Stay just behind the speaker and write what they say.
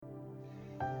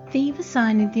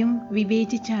ദൈവസാന്നിധ്യം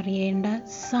വിവേചിച്ചറിയേണ്ട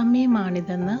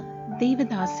സമയമാണിതെന്ന്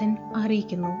ദൈവദാസൻ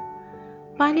അറിയിക്കുന്നു.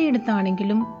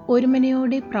 പലയിടത്താണെങ്കിലും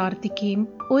ഒരുമനയോടെ പ്രാർത്ഥിക്കുകയും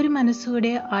ഒരു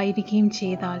മനസ്സോടെ ആയിരിക്കുകയും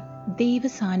ചെയ്താൽ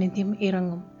ദൈവസാന്നിധ്യം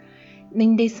ഇറങ്ങും.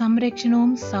 നിന്റെ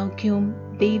സംരക്ഷണവും സൗഖ്യവും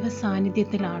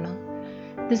ദൈവസാന്നിധ്യത്തിലാണ്.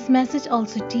 This message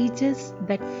also teaches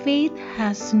that faith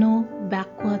has no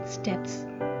backward steps.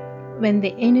 When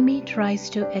the enemy tries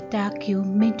to attack you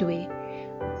midway,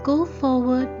 go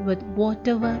forward with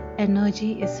whatever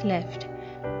energy is left,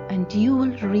 and you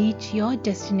will reach your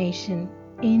destination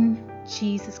in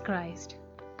Jesus Christ.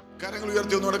 കരങ്ങൾ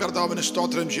ഉയർത്തി ഒന്നുകൂടെ കർത്താവിന്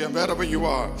സ്തോത്രം ചെയ്യാം. Wherever you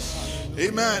are,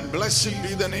 Amen. Blessed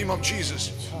be the name of Jesus.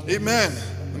 Amen.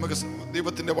 നമുക്ക്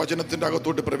ദൈവത്തിന്റെ വചനത്തിന്റെ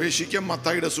അകത്തോട്ട് പ്രവേശിക്കാം.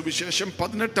 മത്തായിയുടെ സുവിശേഷം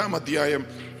 18-ാം അധ്യായം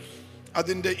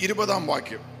അതിന്റെ 20-ാം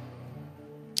വാക്യം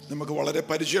നമുക്ക് വളരെ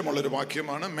പരിചയമുള്ളൊരു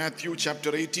വാക്യമാണ്. Matthew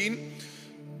chapter 18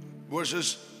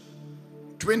 verses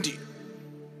 20.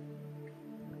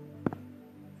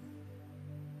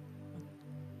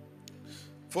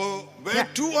 For where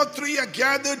 2 or 3 are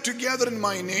gathered together in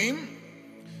my name,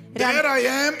 there I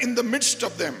am in the midst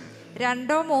of them.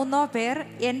 രണ്ടോ മൂന്നോ പേർ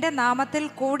എന്റെ നാമത്തിൽ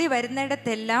കൂടി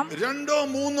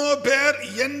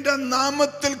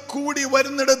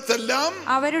വരുന്നിടത്തെല്ലാം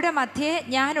അവരുടെ മധ്യേ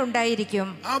ഞാൻ ഉണ്ടായിരിക്കും.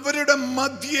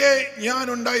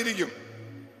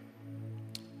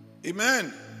 Amen.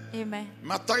 Amen.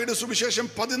 മത്തായിയുടെ സുവിശേഷം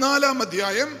 14-ാം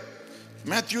അധ്യായം,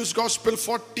 Matthew's Gospel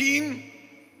 14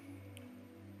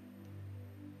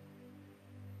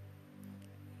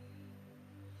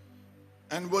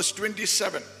 and verse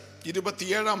 27.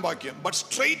 27-ാം വാക്യം. But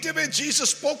straightway Jesus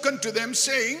spoke unto them,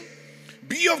 saying,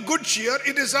 Be of good cheer,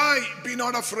 it is I, be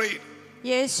not afraid.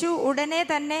 യേശു ഉടനെ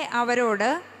തന്നെ അവരോട്,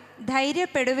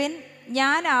 ധൈര്യപ്പെടുവിൻ,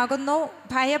 ഞാൻ ആകുന്നു,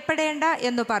 ഭയപ്പെടേണ്ട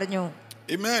എന്ന് പറഞ്ഞു.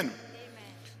 Amen.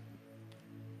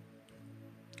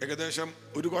 ഏകദേശം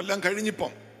ഒരു കൊല്ലം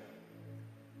കഴിഞ്ഞിപ്പം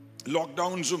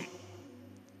ലോക്ക്ഡൗൺസും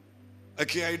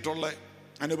ഒക്കെ ആയിട്ടുള്ള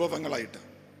അനുഭവങ്ങളായിട്ട്,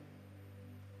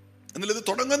 എന്നാൽ ഇത്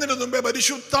തുടങ്ങുന്നതിന് മുമ്പേ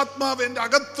പരിശുദ്ധാത്മാവ് എൻ്റെ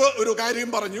അകത്ത് ഒരു കാര്യം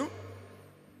പറഞ്ഞു.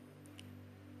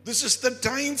 This is the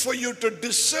time for you to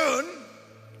discern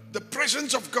the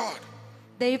presence of God.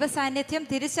 ദൈവ സാന്നിധ്യം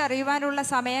തിരിച്ചറിയുവാനുള്ള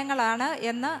സമയങ്ങളാണ്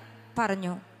എന്ന്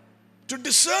പറഞ്ഞു. To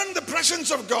discern the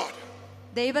presence of God.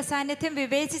 ദൈവ സാന്നിധ്യം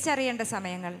വിവേചിച്ചറിയേണ്ട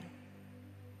സമയങ്ങൾ.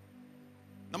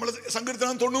 നമ്മൾ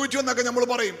സങ്കീർത്തനം 91 നമ്മൾ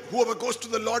പറയും, whoever goes to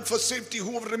the Lord for safety,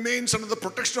 whoever remains under the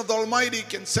protection of the Almighty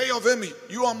can say of him,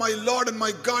 you are my Lord and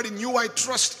my God, in you I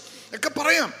trust ഒക്കെ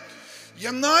പറയാം.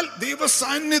 എന്നാൽ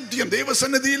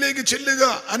ദൈവസന്നിധിയിലേക്ക് ചെല്ലുക,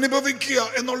 അനുഭവിക്കുക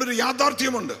എന്നുള്ളൊരു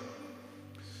യാഥാർത്ഥ്യമുണ്ട്.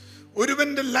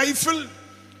 ഒരുവന്റെ ലൈഫിൽ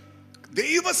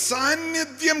ദൈവ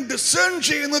സാന്നിധ്യം ഡിസേൺ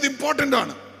ചെയ്യുന്നത് ഇമ്പോർട്ടൻ്റ്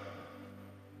ആണ്.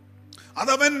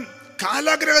 അതവൻ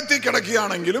കാലാഗ്രഹത്തിൽ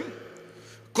കിടക്കുകയാണെങ്കിലും,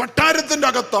 കൊട്ടാരത്തിന്റെ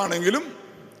അകത്താണെങ്കിലും,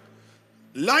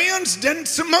 ലയൺസ് ഡെൻ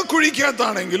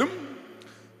സിംഹക്കുഴിക്കകത്താണെങ്കിലും,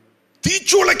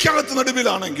 തീച്ചൂളയ്ക്കകത്ത്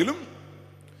നടുവിലാണെങ്കിലും,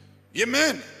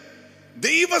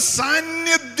 ദൈവ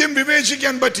സാന്നിധ്യം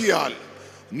വിവേചിക്കാൻ പറ്റിയാൽ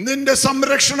നിന്റെ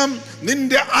സംരക്ഷണം,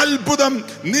 നിന്റെ അത്ഭുതം,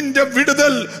 നിന്റെ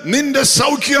വിടുതൽ, നിന്റെ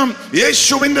സൗഖ്യം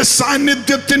യേശുവിന്റെ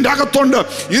സാന്നിധ്യത്തിന്റെ അകത്തുണ്ട്.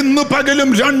 ഇന്ന് പകലും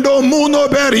 2 or 3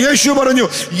 പേർ, യേശു പറഞ്ഞു,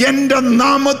 എന്റെ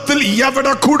നാമത്തിൽ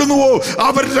എവിടെ കൂടുന്നുവോ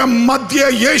അവരുടെ മധ്യേ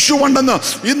യേശു ഉണ്ടെന്ന്.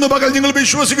 ഇന്ന് പകൽ നിങ്ങൾ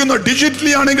വിശ്വസിക്കുന്നു?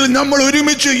 ഡിജിറ്റലി ആണെങ്കിൽ നമ്മൾ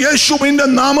ഒരുമിച്ച് യേശുവിന്റെ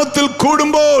നാമത്തിൽ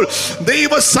കൂടുമ്പോൾ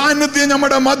ദൈവ സാന്നിധ്യം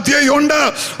നമ്മുടെ മധ്യയുണ്ട്.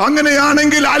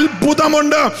 അങ്ങനെയാണെങ്കിൽ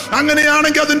അത്ഭുതമുണ്ട്,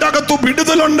 അങ്ങനെയാണെങ്കിൽ അതിൻ്റെ അകത്ത്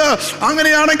വിടുതലുണ്ട്,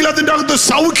 അങ്ങനെയാണെങ്കിൽ അതിൻ്റെ അകത്ത്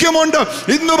സൗഖ്യമുണ്ട്.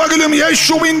 ഇന്നു പകലും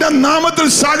യേശുവിന്റെ നാമത്തിൽ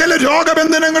സകല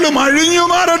രോഗബന്ധനങ്ങളും അഴിഞ്ഞു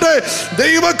മാറട്ടെ,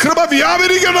 ദൈവകൃപ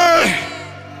വ്യാപരിക്കട്ടെ.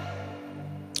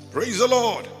 Praise the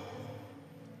Lord.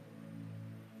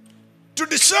 To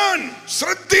discern,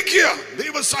 ശ്രദ്ധിക്കുക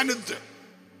ദൈവ സാന്നിധ്യം,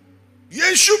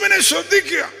 യേശുവിനെ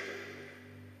ശ്രദ്ധിക്കുക.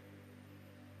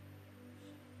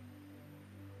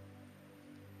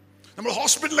 നമ്മൾ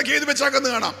ഹോസ്പിറ്റലിലൊക്കെ എഴുതി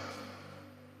വെച്ചാക്കുന്നത് കാണാം,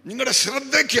 നിങ്ങളുടെ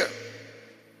ശ്രദ്ധയ്ക്ക്.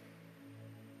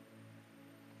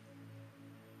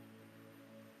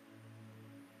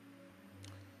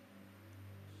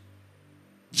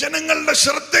 ജനങ്ങളുടെ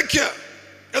ശ്രദ്ധയ്ക്ക്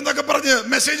എന്നൊക്കെ പറഞ്ഞ്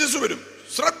മെസ്സേജസ് വരും.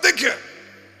 ശ്രദ്ധയ്ക്ക്,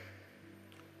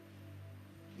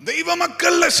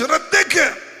 ദൈവമക്കളുടെ ശ്രദ്ധയ്ക്ക്.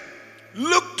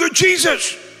 Look to Jesus,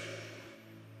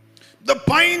 the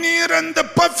pioneer and the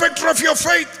perfecter of your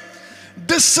faith.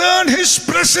 Discern his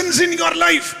presence in your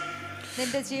life.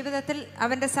 നിന്റെ ജീവിതത്തിൽ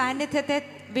അവന്റെ സാന്നിധ്യത്തെ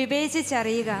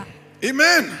വിവേചിച്ചറിയുക.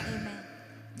 Amen.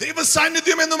 ദൈവ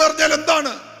സാന്നിധ്യം എന്ന് പറഞ്ഞാൽ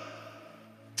എന്താണ്?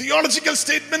 തിയോളജിക്കൽ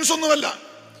സ്റ്റേറ്റ്മെന്റ്സ് ഒന്നുമല്ല,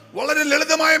 വളരെ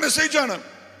ലളിതമായ മെസ്സേജാണ്.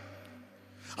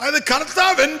 അതായത്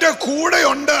കർത്താവ് എൻ്റെ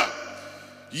കൂടെയുണ്ട്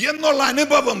എന്നുള്ള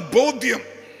അനുഭവം, ബോധ്യം.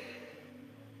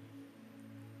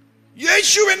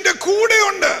 യേശു എൻ്റെ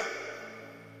കൂടെയുണ്ട്.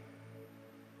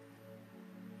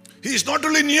 He is not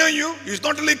only near you, he is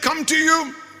not only come to you,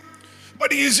 but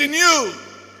he is in you.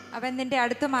 അവൻ നിന്റെ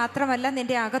അടുത്ത് മാത്രമല്ല,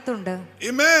 നിന്റെ അകത്തുണ്ട്.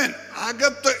 Amen.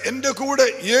 അകത്ത് എൻ്റെ കൂടെ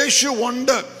യേശു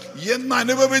ഉണ്ട് എന്ന്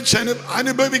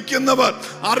അനുഭവിക്കുന്നവർ,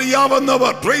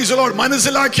 അറിയാവുന്നവർ, പ്രൈസ് ദി ലോർഡ്,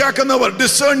 മനസ്സിലാക്കിയാക്കുന്നവർ,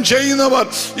 ഡിസേൺ ചെയ്യുന്നവർ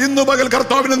ഇന്ന് പകൽ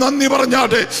കർത്താവിന് നന്ദി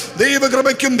പറഞ്ഞാട്ടെ.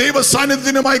 ദൈവകൃപയ്ക്കും ദൈവ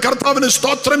സാന്നിധ്യത്തിനുമായി കർത്താവിന്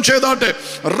സ്തോത്രം ചെയ്താട്ടെ.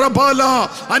 റബാല,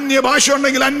 അന്യഭാഷ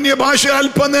ഉണ്ടെങ്കിൽ അന്യഭാഷ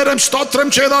അല്പനേരം സ്തോത്രം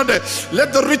ചെയ്താട്ടെ. Let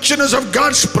the richness of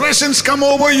God's presence come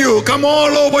over you, come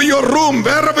all over your room,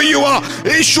 wherever you are.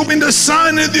 യേശുവിന്റെ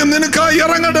സാന്നിധ്യം നിനക്കായി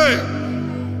ഇറങ്ങട്ടെ.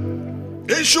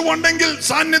 യേശു ഉണ്ടെങ്കിൽ,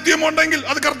 സാന്നിധ്യം ഉണ്ടെങ്കിൽ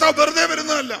അത് കർത്താവ് വെറുതെ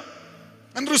വരുന്നതല്ല.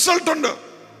 റിസൾട്ട് ഉണ്ട്.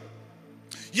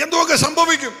 എന്തൊക്കെ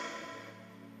സംഭവിക്കും?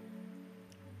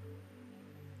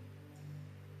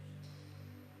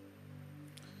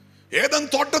 ഏദൻ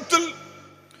തോട്ടത്തിൽ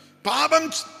പാപം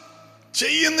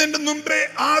ചെയ്യുന്നതിന്റെ മുമ്പേ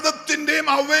ആദത്തിന്റെയും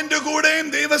അവന്റെ കൂടെയും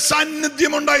ദൈവ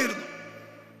സാന്നിധ്യം ഉണ്ടായിരുന്നു.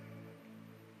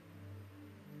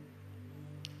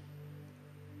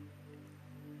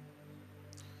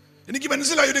 എനിക്ക്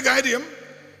മനസ്സിലായ ഒരു കാര്യം,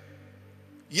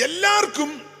 എല്ലാവർക്കും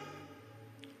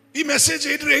ഈ മെസ്സേജ്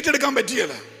ഏറ്റെടുക്കാൻ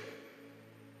പറ്റിയല്ല.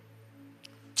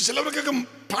 ചിലവർക്കൊക്കെ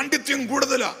പാണ്ഡിത്യം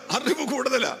കൂടുതലാ, അറിവ്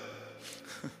കൂടുതലാ,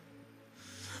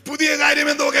 പുതിയ കാര്യം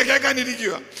എന്തൊക്കെ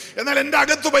കേൾക്കാനിരിക്കുക. എന്നാൽ എൻ്റെ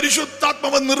അകത്ത്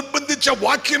പരിശുദ്ധാത്മാവ് നിർബന്ധിച്ച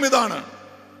വാക്യം ഇതാണ്: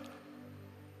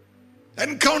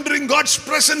 എൻകൗണ്ടറിംഗ് ഗോഡ്സ്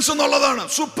പ്രസൻസ് എന്നുള്ളതാണ്,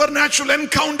 സൂപ്പർ നാച്ചുറൽ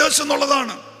എൻകൗണ്ടേഴ്സ്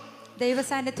എന്നുള്ളതാണ്, ദൈവ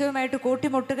സാന്നിധ്യവുമായിട്ട്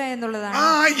കൂട്ടിമുട്ടുക എന്നുള്ളതാണ്. ആ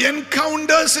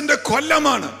എൻകൗണ്ടേഴ്സിന്റെ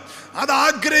കൊല്ലമാണ്. അത്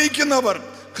ആഗ്രഹിക്കുന്നവർ,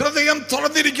 ഹൃദയം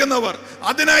തുറന്നിരിക്കുന്നവർ,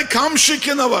 അതിനായി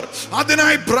കാംക്ഷിക്കുന്നവർ,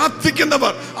 അതിനായി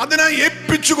പ്രാർത്ഥിക്കുന്നവർ, അതിനായി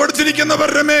ഏൽപ്പിച്ചു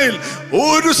കൊടുത്തിരിക്കുന്നവരുടെ മേൽ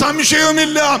ഒരു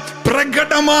സംശയവുമില്ല,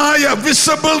 പ്രകടമായ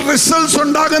വിസിബിൾ റിസൾട്ട്സ്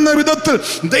ഉണ്ടാകുന്ന വിധത്തിൽ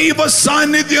ദൈവ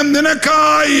സാന്നിധ്യം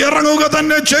നിനക്കായി ഇറങ്ങുക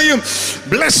തന്നെ ചെയ്യും.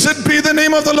 Blessed be the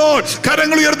name of the Lord.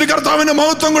 കരങ്ങൾ ഉയർത്തി കർത്താവിന്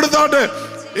മഹത്വം കൊടുത്താട്ടെ.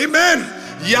 ആമേൻ.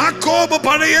 യാക്കോബ്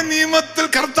പഴയ നിയമത്തിൽ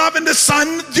കർത്താവിന്റെ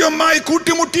സാന്നിധ്യമായി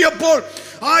കൂട്ടിമുട്ടിയപ്പോൾ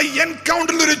ആ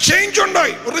എൻകൗണ്ടറിൽ ഒരു ചേഞ്ച്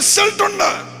ഉണ്ടായി, റിസൾട്ട്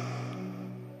ഉണ്ട്.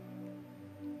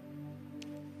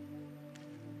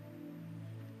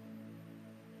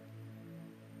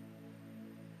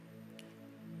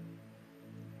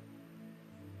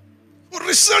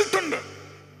 റിസൾട്ട് ഉണ്ട്.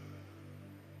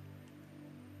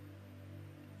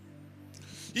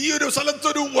 ഈ ഒരു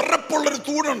സ്ഥലത്തൊരു ഉറപ്പുള്ളൊരു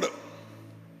തൂണുണ്ട്.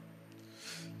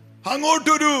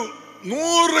 അങ്ങോട്ടൊരു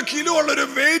 100 കിലോ ഉള്ളൊരു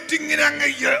വെയിറ്റ് ഇങ്ങനെ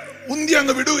ഉന്തി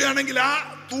അങ്ങ് വിടുകയാണെങ്കിൽ ആ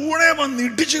തൂണെ വന്ന്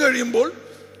ഇടിച്ചു കഴിയുമ്പോൾ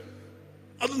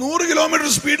അത് 100 കിലോമീറ്റർ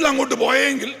സ്പീഡിൽ അങ്ങോട്ട്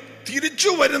പോയെങ്കിൽ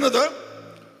തിരിച്ചു വരുന്നത്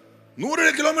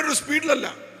 100 കിലോമീറ്റർ സ്പീഡിലല്ല,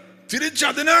 തിരിച്ച്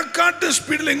അതിനെക്കാട്ടും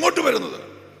സ്പീഡിൽ ഇങ്ങോട്ട് വരുന്നത്.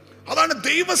 അതാണ്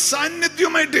ദൈവ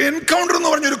സാന്നിധ്യമായിട്ട് എൻകൗണ്ടർ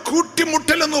എന്ന് പറഞ്ഞൊരു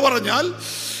കൂട്ടിമുട്ടൽ എന്ന് പറഞ്ഞാൽ.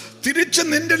 തിരിച്ച്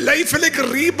നിന്റെ ലൈഫിലേക്ക്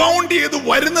റീബൗണ്ട് ചെയ്ത്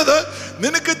വരുന്നത്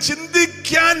നിനക്ക്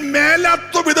ചിന്തിക്കാൻ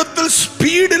മേലാത്ത വിധത്തിൽ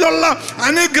സ്പീഡിലുള്ള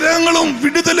അനുഗ്രഹങ്ങളും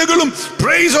വിടുതലുകളും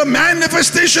പ്രൈസ് ഓഫ്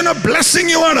മാനിഫെസ്റ്റേഷൻ ഓഫ്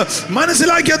ബ്ലെസ്സിംഗും ആണ്.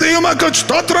 മനസ്സിലാക്കിയ ദൈവമക്കൾ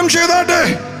സ്തോത്രം ചെയ്താട്ടെ.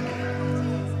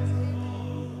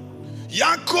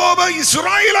 യാക്കോബ്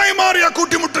ഇസ്രായേലായി മാറിയ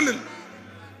കൂട്ടിമുട്ടലിൽ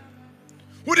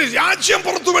ഒരു രാജ്യം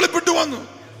പുറത്തു വെളിപ്പെട്ടു വന്നു.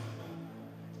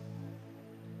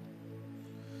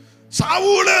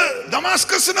 സൗള്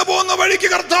ദമാസ്കസിന് പോകുന്ന വഴിക്ക്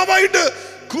കർത്താവായിട്ട്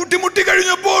കൂട്ടിമുട്ടി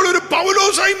കഴിഞ്ഞപ്പോൾ ഒരു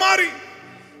പൗലോസായി മാറി.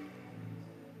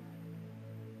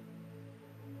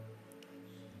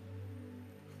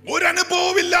 ഒരു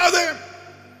അനുഭവമില്ലാതെ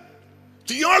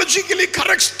തിയോളജിക്കലി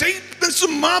കറക്റ്റ് സ്റ്റേറ്റ്മെന്റ്സ്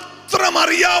മാത്രം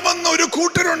അറിയാവുന്ന ഒരു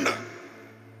കൂട്ടരുണ്ട്.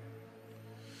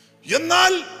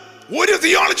 എന്നാൽ ഒരു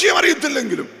തിയോളജിയും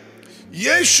അറിയത്തില്ലെങ്കിലും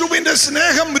യേശുവിന്റെ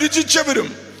സ്നേഹം രുചിച്ചവരും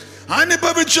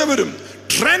അനുഭവിച്ചവരും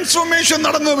ട്രാൻസ്ഫോർമേഷൻ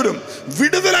നടന്നവരും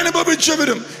വിടുതൽ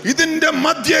അനുഭവിച്ചവരും ഇതിന്റെ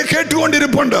മധ്യേ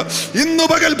കേട്ടുകൊണ്ടിരിപ്പുണ്ട്. ഇന്നു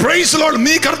പകൽ പ്രൈസ് ലോർഡ്,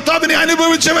 നീ കർത്താവിനെ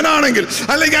അനുഭവിച്ചവനാണെങ്കിൽ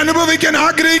അല്ലെങ്കിൽ അനുഭവിക്കാൻ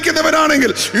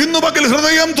ആഗ്രഹിക്കുന്നവനാണെങ്കിൽ ഇന്നു പകൽ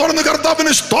ഹൃദയം തുറന്ന്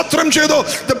കർത്താവിന് സ്തോത്രം ചെയ്തോ.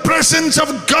 The presence of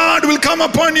God will come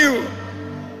upon you.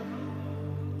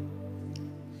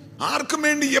 ആർക്കും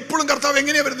വേണ്ടി എപ്പോഴും കർത്താവ്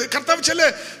എങ്ങനെയാ വരുന്നത്?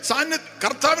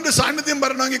 കർത്താവിന്റെ സാന്നിധ്യം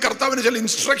വരണമെങ്കിൽ കർത്താവിന് ചില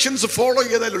ഇൻസ്ട്രക്ഷൻസ് ഫോളോ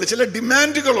ചെയ്താലുള്ള ചില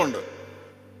ഡിമാൻഡുകളുണ്ട്.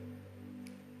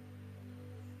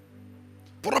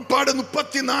 പുറപ്പാട്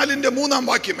 34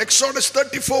 വാക്യം, എക്സോഡസ്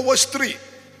 34:3.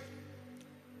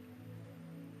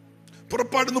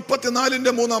 പുറപ്പാട്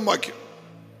 34 വാക്യം.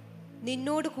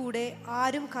 നിന്നോട് കൂടെ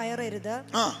ആരും കയറരുത്,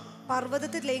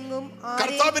 പർവ്വതത്തിലെങ്ങും.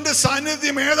 കർത്താവിന്റെ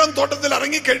സാന്നിധ്യം ഏദൻ തോട്ടത്തിൽ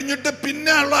ഇറങ്ങിക്കഴിഞ്ഞിട്ട്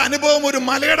പിന്നെ ഉള്ള അനുഭവം ഒരു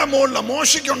മലയുടെ മുകളിലാണ്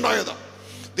മോശയ്ക്ക് ഉണ്ടായത്.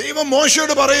 ദൈവം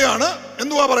മോശയോട് പറയാണ്,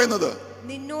 എന്തുവാ പറയുന്നത്?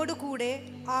 നിന്നോട് കൂടെ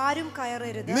ആരും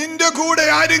കയറരുത്, നിന്റെ കൂടെ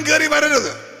ആരും കയറി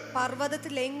വരരുത്,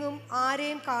 പർവ്വതത്തിലെങ്ങും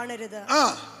ആരെയും കാണരുത്,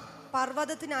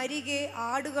 പർവ്വതത്തിനരികെ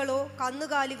ആടുകളോ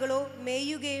കന്നുകാലികളോ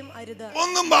മേയുകയും അരുത്.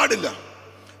 ഒന്നും പാടില്ല.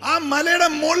 ആ മലയുടെ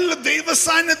മുകളിൽ ദൈവ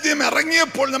സാന്നിധ്യം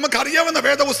ഇറങ്ങിയപ്പോൾ നമുക്കറിയാവുന്ന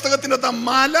വേദപുസ്തകത്തിന്റെ അകത്ത്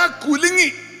മല കുലുങ്ങി,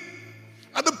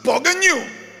 അത് പുകഞ്ഞു.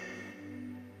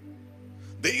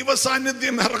 ദൈവ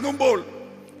സാന്നിധ്യം ഇറങ്ങുമ്പോൾ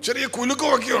ചെറിയ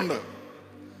കുലുക്കമൊക്കെ ഉണ്ട്.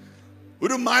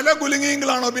 ഒരു മല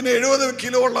കുലുങ്ങിയെങ്കിലാണോ പിന്നെ 70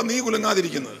 കിലോ ഉള്ള നീ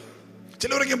കുലുങ്ങാതിരിക്കുന്നത്?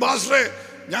 ചിലവരൊക്കെ പാസ്റ്ററെ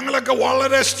ഞങ്ങളൊക്കെ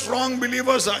വളരെ സ്ട്രോങ്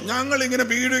ബിലീവേഴ്സാ, ഞങ്ങൾ ഇങ്ങനെ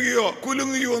വീഴുകയോ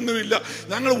കുലുങ്ങുകയോ ഒന്നുമില്ല,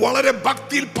 ഞങ്ങൾ വളരെ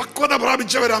ഭക്തിയിൽ പക്വത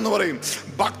പ്രാപിച്ചവരാന്ന് പറയും.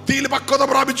 ഭക്തിയിൽ പക്വത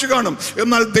പ്രാപിച്ചു കാണും.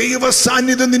 എന്നാൽ ദൈവ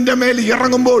സാന്നിധ്യം നിന്റെ മേൽ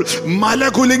ഇറങ്ങുമ്പോൾ മല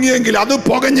കുലുങ്ങിയെങ്കിൽ, അത്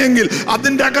പുകഞ്ഞെങ്കിൽ,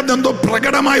 അതിൻ്റെ അകത്ത് എന്തോ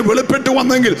പ്രകടമായി വെളിപ്പെട്ടു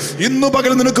വന്നെങ്കിൽ ഇന്നു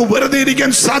പകൽ നിനക്ക് വെറുതെ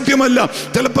ഇരിക്കാൻ സാധ്യമല്ല.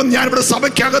 ചിലപ്പോൾ ഞാനിവിടെ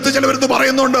സഭയ്ക്കകത്ത് ചിലവരുന്ന്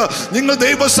പറയുന്നുണ്ട്, നിങ്ങൾ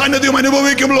ദൈവ സാന്നിധ്യം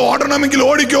അനുഭവിക്കുമ്പോൾ ഓടണമെങ്കിൽ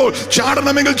ഓടിക്കോ,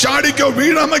 ചാടണമെങ്കിൽ ചാടിക്കോ,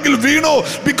 വീഴണമെങ്കിൽ വീണോ.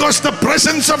 Because the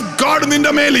presence of God നിന്റെ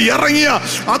മേൽ ഇറങ്ങിയ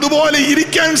അതുപോലെ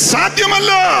ഇരിക്കാൻ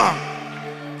സാധ്യമല്ല.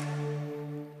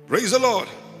 Praise the Lord.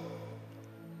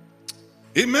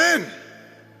 Amen.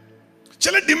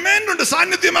 ചില ഡിമാൻഡ് ഉണ്ട്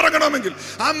സാന്നിധ്യം ഇറങ്ങണമെങ്കിൽ.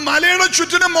 ആ മലയുടെ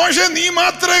ചുറ്റിനും മോശെ നീ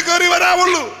മാത്രമേ കയറി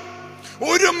വരാവുള്ളൂ,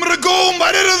 ഒരു മൃഗവും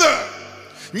വരരുത്.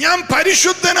 ഞാൻ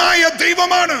പരിശുദ്ധനായ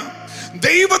ദൈവമാണ്.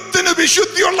 ദൈവത്തിന്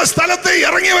വിശുദ്ധിയുള്ള സ്ഥലത്തെ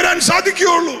ഇറങ്ങി വരാൻ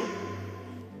സാധിക്കുകയുള്ളൂ.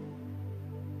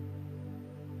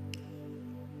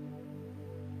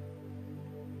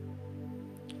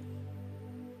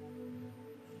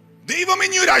 ദൈവം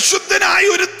ഇനി ഒരു അശുദ്ധനായി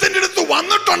ഒരുത്തൻ്റെ അടുത്ത്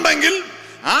വന്നിട്ടുണ്ടെങ്കിൽ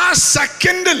ആ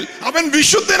സെക്കൻഡിൽ അവൻ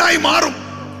വിശുദ്ധനായി മാറും.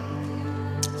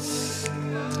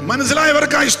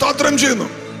 മനസ്സിലായവർക്കായി സ്തോത്രം ചെയ്യുന്നു.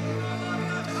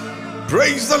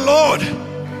 Praise the Lord.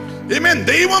 Amen.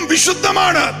 ദൈവം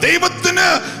വിശുദ്ധമാണ്. ദൈവത്തിന്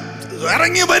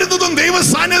ഇറങ്ങി വരുന്നതും ദൈവ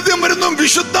സാന്നിധ്യം വരുന്നതും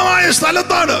വിശുദ്ധമായ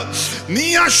സ്ഥലത്താണ്. നീ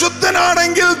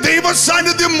അശുദ്ധനാണെങ്കിൽ ദൈവ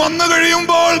സാന്നിധ്യം വന്നു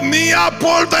കഴിയുമ്പോൾ നീ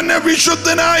അപ്പോൾ തന്നെ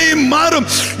വിശുദ്ധനായി മാറും.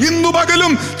 ഇന്നു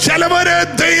പകലും ചിലവരെ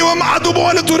ദൈവം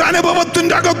അതുപോലത്തെ ഒരു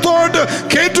അനുഭവത്തിന്റെ അകത്തോട്ട്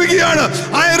കേറ്റുകയാണ്.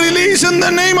 I release in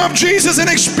the name of Jesus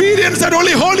an experience that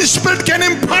only Holy Spirit can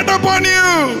impart upon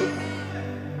you.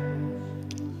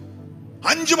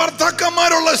 5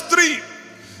 ഭർത്താക്കന്മാരുള്ള സ്ത്രീ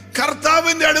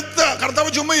കർത്താവിന്റെ അടുത്ത്, കർത്താവ്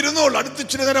ചുമ്മാ ഇരുന്നോളൂ, അടുത്ത്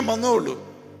ഇച്ചിരി നേരം വന്നോളൂ,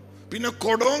 പിന്നെ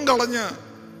കൊടവും കളഞ്ഞ്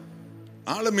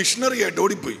ആള് മിഷണറി ആയിട്ട്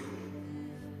ഓടിപ്പോയി.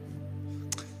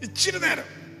 ഇച്ചിരി നേരം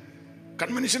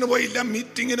കൺവെൻഷന് പോയില്ല,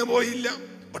 മീറ്റിങ്ങിന് പോയില്ല,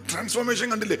 ട്രാൻസ്ഫോർമേഷൻ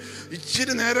കണ്ടില്ലേ?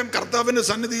 ഇച്ചിരി നേരം കർത്താവിന്റെ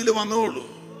സന്നിധിയിൽ വന്നോളൂ.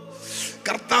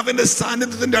 കർത്താവിന്റെ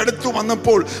സാന്നിധ്യത്തിന്റെ അടുത്ത്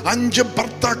വന്നപ്പോൾ 5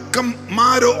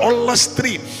 ഭർത്താക്കന്മാരോ ഉള്ള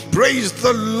സ്ത്രീ, പ്രൈസ്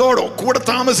ദ ലോർഡ്, കൂടെ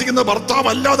താമസിക്കുന്ന ഭർത്താവ്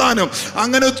അല്ലാതാനും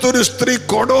അങ്ങനത്തെ ഒരു സ്ത്രീ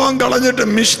കൊടവും കളഞ്ഞിട്ട്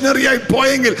മിഷണറിയായി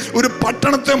പോയെങ്കിൽ, ഒരു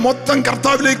പട്ടണത്തെ മൊത്തം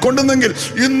കർത്താവിലേക്ക് കൊണ്ടുവന്നെങ്കിൽ,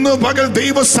 ഇന്ന് പകൽ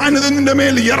ദൈവ സാന്നിധ്യം നിന്റെ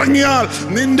മേൽ ഇറങ്ങിയാൽ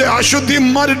നിന്റെ അശുദ്ധി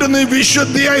മാറിയിട്ട് നീ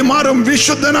വിശുദ്ധിയായി മാറും,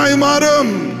 വിശുദ്ധനായി മാറും.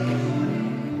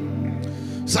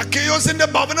 സക്കയോസിന്റെ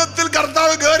ഭവനത്തിൽ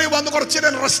കർത്താവ് കയറി വന്ന് കുറച്ചു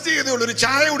നേരം റെസ്റ്റ് ചെയ്തേ ഉള്ളൂ, ഒരു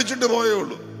ചായ കുടിച്ചിട്ട് പോയേ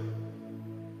ഉള്ളൂ.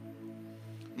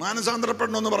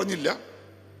 മാനസാന്തരപ്പെടണമെന്ന് പറഞ്ഞില്ല,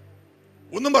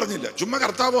 ഒന്നും പറഞ്ഞില്ല. ചുമ്മാ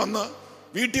കർത്താവ് വന്ന്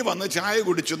വീട്ടിൽ വന്ന് ചായ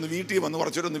കുടിച്ചൊന്ന് വീട്ടിൽ വന്ന്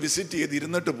കുറച്ചൊന്ന് വിസിറ്റ് ചെയ്ത്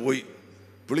ഇരുന്നിട്ട് പോയി.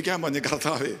 വിളിക്കാൻ പറഞ്ഞു,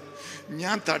 കർത്താവേ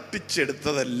ഞാൻ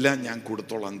തട്ടിച്ചെടുത്തതെല്ലാം ഞാൻ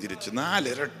കൊടുത്തോളാം, തിരിച്ച് 4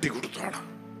 ഇരട്ടി കൊടുത്തോളാം.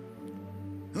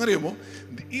 എന്നറിയാമോ,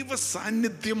 ദൈവ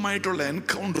സാന്നിധ്യമായിട്ടുള്ള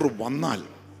എൻകൗണ്ടർ വന്നാൽ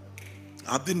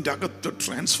അതിൻ്റെ അകത്ത്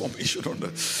ട്രാൻസ്ഫോർമേഷൻ ഉണ്ട്.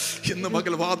 ഇന്ന്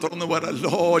മകൾ വാ തുറന്ന് പറയാം,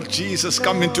 Lord Jesus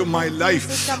come into my life,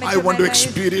 I want to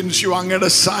experience U. അങ്ങയുടെ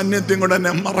സാന്നിധ്യം കൊണ്ട്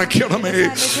എന്നെ മറയ്ക്കണമേ,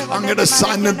 അങ്ങയുടെ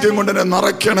സാന്നിധ്യം കൊണ്ട് എന്നെ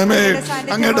നിറയ്ക്കണമേ,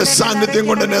 അങ്ങയുടെ സാന്നിധ്യം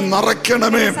കൊണ്ട് എന്നെ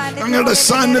നിറയ്ക്കണമേ, അങ്ങയുടെ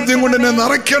സാന്നിധ്യം കൊണ്ട് എന്നെ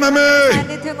നിറയ്ക്കണമേ.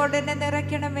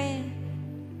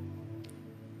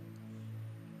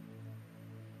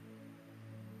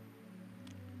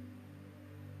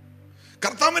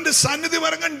 കർത്താവിന്റെ സാന്നിധ്യം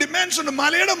ഇറങ്ങാൻ ഡിമാൻഡ്സ് ഉണ്ട്.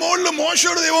 മലയുടെ മുകളിൽ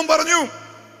മോശയോട് ദൈവം പറഞ്ഞു,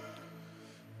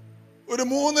 ഒരു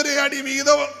 3.5 അടി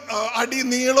വീതം അടി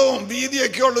നീളവും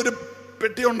വീതിയൊക്കെ ഉള്ള ഒരു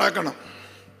പെട്ടി ഉണ്ടാക്കണം.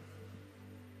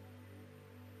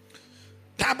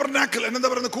 ടാബർനാക്കിൾ എന്താ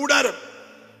പറയുന്നത്, കൂടാരം,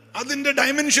 അതിന്റെ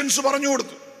ഡയമെൻഷൻസ് പറഞ്ഞു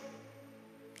കൊടുത്തു.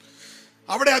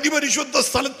 അവിടെ അതിപരിശുദ്ധ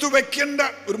സ്ഥലത്ത് വെക്കേണ്ട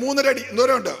ഒരു 3.5 അടി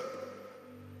എന്തോരം ഉണ്ട്,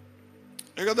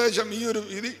 ഏകദേശം ഈ ഒരു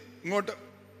വീതി ഇങ്ങോട്ട്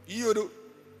ഈ ഒരു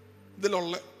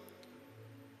ഇതിലുള്ള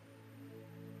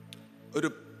ഒരു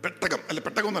പെട്ടകം, അല്ല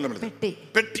പെട്ടകം എന്നല്ല,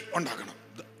 പെട്ടി ഉണ്ടാക്കണം.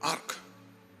 ആർക്ക്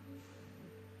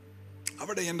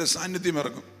അവിടെ എന്റെ സാന്നിധ്യം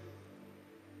ഇറങ്ങും.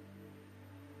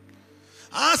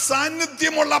 ആ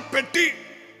സാന്നിധ്യമുള്ള പെട്ടി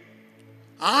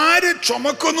ആര്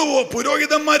ചുമക്കുന്നുവോ,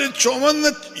 പുരോഹിതന്മാര്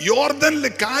ചുമന്ന് യോർദനിൽ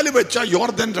കാല് വെച്ചാൽ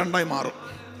യോർദൻ 2ആയി മാറും.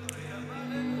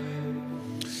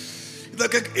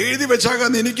 ഇതൊക്കെ എഴുതി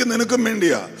വെച്ചാകാൻ എനിക്ക് നിനക്കും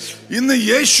വേണ്ടിയാ. ഇന്ന്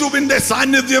യേശുവിന്റെ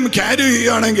സാന്നിധ്യം ക്യാരി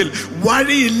ചെയ്യുകയാണെങ്കിൽ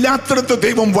വഴിയില്ലാത്തടത്ത്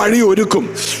ദൈവം വഴി ഒരുക്കും.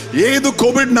 ഏത്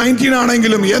COVID-19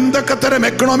 ആണെങ്കിലും, എന്തൊക്കെ തരം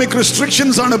എക്കണോമിക്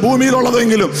റിസ്ട്രിക്ഷൻസ് ആണ്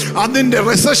ഭൂമിയിലുള്ളതെങ്കിലും, അതിന്റെ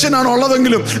റിസഷൻ ആണ്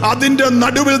ഉള്ളതെങ്കിലും, അതിന്റെ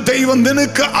നടുവിൽ ദൈവം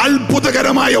നിനക്ക്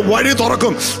അത്ഭുതകരമായ വഴി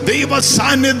തുറക്കും. ദൈവ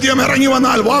സാന്നിധ്യം ഇറങ്ങി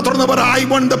വന്നാൽ വാ തുറന്ന് പറ, I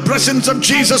want the presence of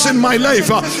Jesus in my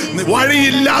life.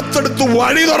 വഴിയില്ലാത്തടത്ത്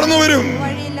വഴി തുറന്നു വരും.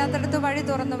 വഴിയില്ലാത്തടത്ത് വഴി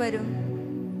തുറന്നു വരും.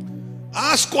 ആ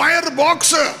സ്ക്വയർ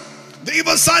ബോക്സ് ദൈവ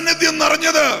സാന്നിധ്യം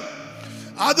നിറഞ്ഞത്,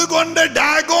 അതുകൊണ്ട്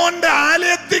ഡാഗോന്റെ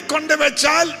ആലയത്തിൽ കൊണ്ട്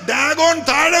വെച്ചാൽ ഡാഗോൻ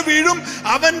താഴെ വീഴും,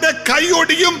 അവന്റെ കൈ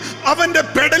ഒടിയും, അവന്റെ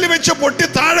പെടല് വെച്ച് പൊട്ടി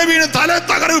താഴെ വീണ് തല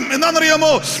തകരും.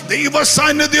 എന്താണെന്നറിയാമോ? ദൈവ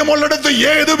സാന്നിധ്യം ഉള്ളിടത്ത്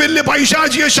ഏത് വലിയ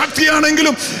പൈശാചിക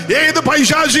ശക്തിയാണെങ്കിലും, ഏത്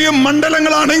പൈശാചിക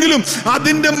മണ്ഡലങ്ങളാണെങ്കിലും,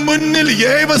 അതിന്റെ മുന്നിൽ,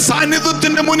 ദൈവ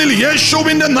സാന്നിധ്യത്തിന്റെ മുന്നിൽ,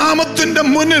 യേശുവിന്റെ നാമത്തിന്റെ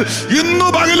മുന്നിൽ ഇന്നു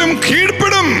പകലും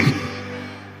കീഴ്പ്പെടും.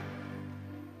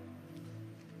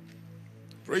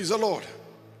 Praise the Lord.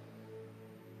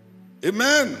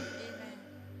 Amen.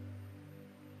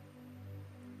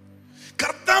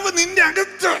 കർത്താവ് നിന്റെ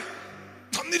അകത്ത്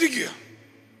തന്നിരിക്കുക.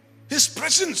 His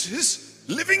presence, His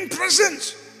living presence.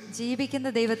 ജീവിക്കുന്ന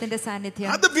ദൈവത്തിന്റെ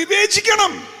സാന്നിധ്യം. അത്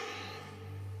വിവേചിക്കണം.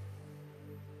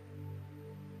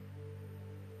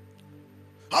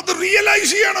 അത്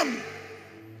റിയലൈസ് ചെയ്യണം.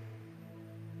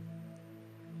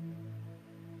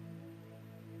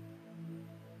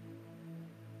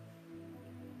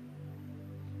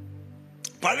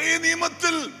 പഴയ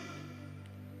നിയമത്തിൽ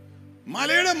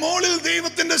മലയുടെ മോളിൽ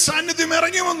ദൈവത്തിന്റെ സാന്നിധ്യം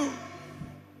ഇറങ്ങി വന്നു.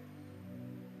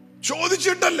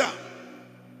 ചോദിച്ചിട്ടല്ല,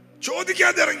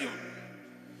 ചോദിക്കാതെ ഇറങ്ങി.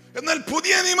 എന്നാൽ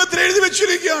പുതിയ നിയമത്തിൽ എഴുതി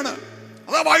വെച്ചിരിക്കുകയാണ്,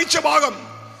 അതാ വായിച്ച ഭാഗം,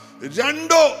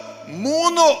 2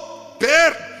 3 പേർ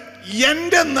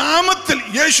എന്റെ നാമത്തിൽ,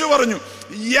 യേശു പറഞ്ഞു,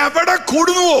 എവിടെ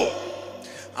കൂടുന്നുവോ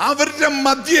അവരുടെ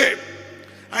മധ്യേ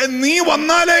നീ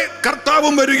വന്നാലേ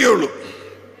കർത്താവും വരികയുള്ളൂ.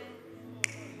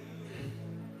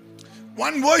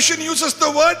 One version uses the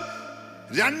word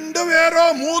 2 പേരോ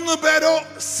 3 പേരോ,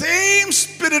 സെയിം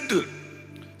സ്പിരിറ്റിൽ,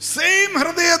 സെയിം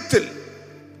ഹൃദയത്തിൽ,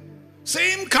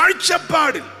 സെയിം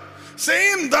കാഴ്ചപ്പാടിൽ,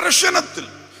 സെയിം ദർശനത്തിൽ,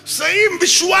 സെയിം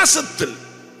വിശ്വാസത്തിൽ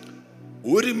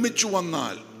ഒരുമിച്ച്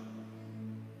വന്നാൽ,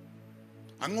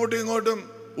 അങ്ങോട്ടും ഇങ്ങോട്ടും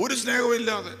ഒരു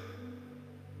സ്നേഹമില്ലാതെ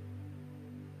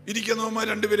ഇരിക്കുന്നവന്മാർ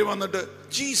 2 പേര് വന്നിട്ട്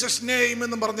ജീസസ് നെയിം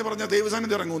എന്ന് പറഞ്ഞ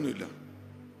ദൈവസാന്നിധ്യം ഇറങ്ങുമൊന്നുമില്ല.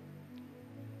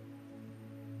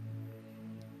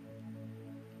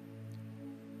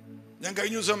 ഞാൻ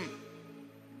കഴിഞ്ഞ ദിവസം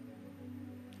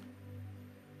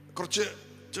കുറച്ച്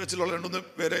ചേർച്ചിലുള്ള 2-3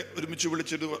 പേരെ ഒരുമിച്ച്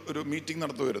വിളിച്ചിട്ട് ഒരു മീറ്റിംഗ്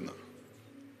നടത്തുമായിരുന്നു.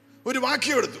 ഒരു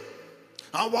വാക്യം എടുത്തു.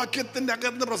 ആ വാക്യത്തിന്റെ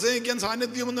അകത്ത് പ്രസംഗിക്കാൻ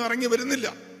സാന്നിധ്യമൊന്നും ഇറങ്ങി വരുന്നില്ല.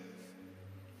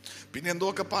 പിന്നെ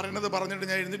എന്തൊക്കെ പറഞ്ഞിട്ട്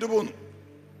ഞാൻ എഴുന്നേറ്റ് പോന്നു.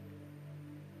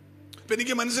 അപ്പൊ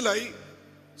എനിക്ക് മനസ്സിലായി,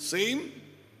 same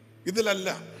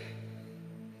ഇതിലല്ല.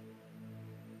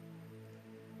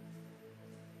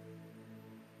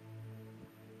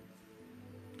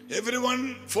 Everyone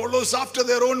follows after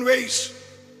their own ways.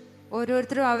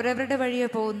 ഓരോരുത്തരും അവരവരുടെ വഴിയെ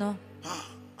പോകുന്നു.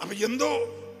 അപ്പൊ എന്തോ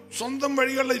സ്വന്തം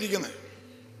വഴികളിൽ ഇരിക്കുന്നത്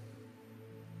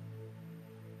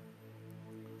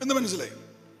എന്ന് മനസ്സിലായി.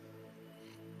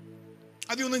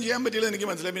 അതൊന്നും ചെയ്യാൻ പറ്റില്ല, എനിക്ക്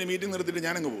മനസ്സിലായി. പിന്നെ മീറ്റിംഗ് നിർത്തിയിട്ട്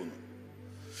ഞാനങ്ങ് പോകുന്നു.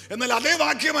 എന്നാൽ അതേ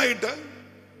വാക്യമായിട്ട്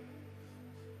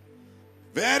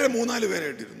വേറെ 3-4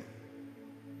 പേരായിട്ടിരുന്നു.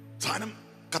 സാധനം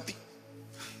കത്തി,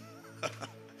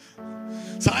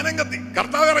 സാധനം കത്തി.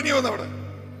 കർത്താവ് ഇറങ്ങി വന്നു അവിടെ.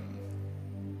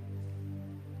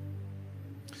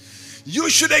 You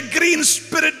should agree in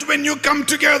spirit when you come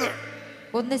together.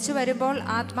 ഒന്നിച്ചു വരുമ്പോൾ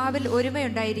ആത്മാവിൽ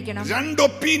ഒരുമയുണ്ടായിരിക്കണം. 2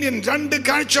 ഒപ്പീനിയൻ, 2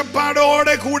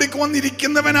 കാഴ്ചപ്പാടോടെ കൂടി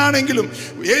വന്നിരിക്കുന്നവനാണെങ്കിലും,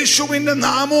 യേശുവിന്റെ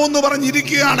നാമം എന്ന്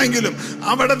പറഞ്ഞിരിക്കുകയാണെങ്കിലും,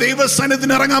 അവിടെ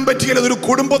ദൈവസന്നിധിന് ഇറങ്ങാൻ പറ്റിയില്ല. ഒരു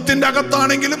കുടുംബത്തിന്റെ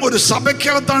അകത്താണെങ്കിലും, ഒരു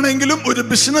സഭയ്ക്കകത്താണെങ്കിലും, ഒരു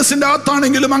ബിസിനസിന്റെ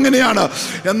അകത്താണെങ്കിലും അങ്ങനെയാണ്.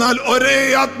 എന്നാൽ ഒരേ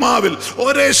ആത്മാവിൽ,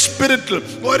 ഒരേ സ്പിരിറ്റിൽ,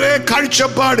 ഒരേ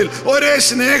കാഴ്ചപ്പാടിൽ, ഒരേ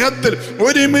സ്നേഹത്തിൽ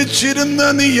ഒരുമിച്ചിരുന്ന്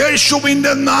നീ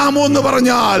യേശുവിന്റെ നാമം എന്ന്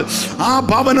പറഞ്ഞാൽ ആ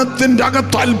ഭവനത്തിന്റെ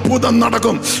അകത്ത് അത്ഭുതം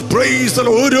നടക്കും. പ്രൈസ്.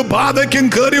 ഒരു ബാധയ്ക്കും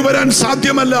കയറി വരാൻ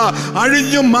സാധ്യമല്ല,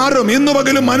 അഴിഞ്ഞും മാറും. ഇന്ന്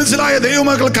പകലും മനസ്സിലായ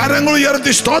ദൈവമക്കൾ കരങ്ങൾ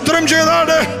ഉയർത്തി സ്തോത്രം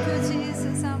ചെയ്താണ്.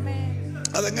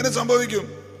 അതെങ്ങനെ സംഭവിക്കും?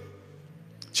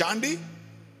 ചാണ്ടി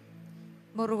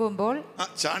മുറുകുമ്പോൾ,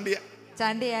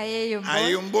 ചാണ്ടി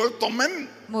അയയുമ്പോൾ തൊമ്മൻ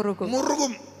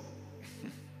മുറുകും.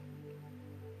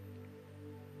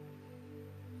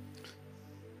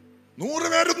 നൂറ്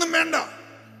പേരൊന്നും വേണ്ട,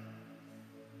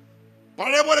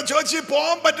 പഴയ പോലെ ചേർച്ചിൽ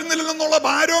പോകാൻ പറ്റുന്നില്ലെന്നുള്ള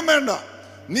ഭാരവും വേണ്ട.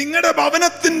 നിങ്ങളുടെ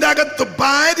ഭവനത്തിന്റെ അകത്ത്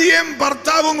ഭാര്യയും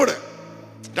ഭർത്താവും കൂടെ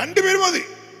 2 പേര് മതി.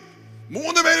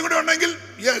 3 പേരും കൂടെ ഉണ്ടെങ്കിൽ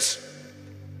യെസ്,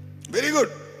 വെരി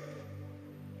ഗുഡ്.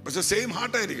 പക്ഷെ സെയിം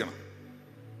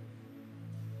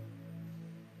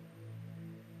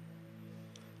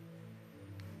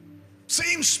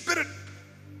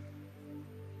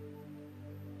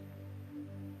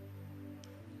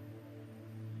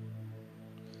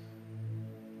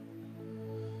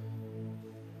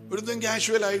ഒരുത്തൻ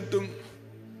കാഷ്വലായിട്ടും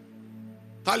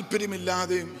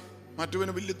താല്പര്യമില്ലാതെയും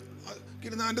മറ്റവന് വലിയ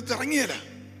അതിൻ്റെ അകത്ത് ഇറങ്ങിയല്ല.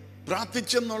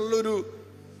 പ്രാർത്ഥിച്ചെന്നുള്ളൊരു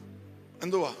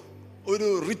എന്തുവാ ഒരു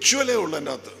റിച്വലേ ഉള്ളു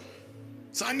എൻ്റെ അകത്ത്,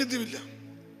 സാന്നിധ്യമില്ല.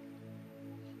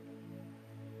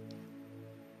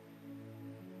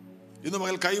 ഇന്ന്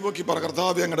പകൽ കൈപൊക്കി പറ,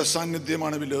 കർത്താവേ അങ്ങയുടെ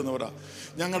സാന്നിധ്യമാണ് വലുതെന്ന് പറ.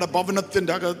 ഞങ്ങളുടെ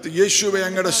ഭവനത്തിന്റെ അകത്ത് യേശുവേ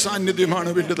അങ്ങയുടെ സാന്നിധ്യമാണ്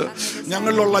വലുത്.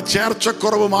 ഞങ്ങളിലുള്ള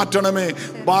ചേർച്ചക്കുറവ് മാറ്റണമേ.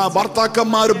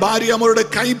 ഭർത്താക്കന്മാർ ഭാര്യമാരുടെ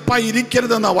കയ്പായി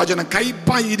ഇരിക്കരുതെന്നാ വചനം.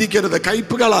 കയ്പായി ഇരിക്കരുത്.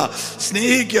 കയ്പുകളാ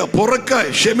സ്നേഹിക്കുക, പൊറുക്കുക,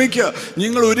 ക്ഷമിക്കുക.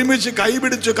 നിങ്ങൾ ഒരുമിച്ച്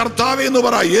കൈപിടിച്ച് കർത്താവേ എന്ന്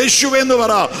പറ, യേശുവേ എന്ന്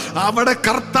പറ. അവിടെ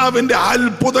കർത്താവിന്റെ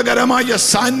അത്ഭുതകരമായ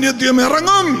സാന്നിധ്യം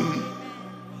ഇറങ്ങും.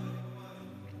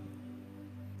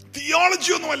 തിയോളജി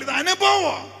ഒന്നുമല്ല, ഇത്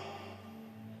അനുഭവം.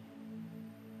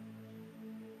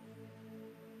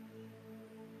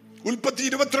 ഉൽപ്പത്തി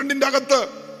 22 അകത്ത്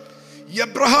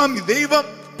എബ്രഹാം ദൈവം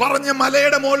പറഞ്ഞ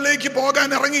മലയുടെ മുകളിലേക്ക് പോകാൻ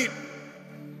ഇറങ്ങി.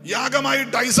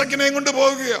 യാഗമായിട്ട് ഐസക്കിനെയും കൊണ്ട്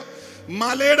പോകുക.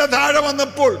 മലയുടെ താഴെ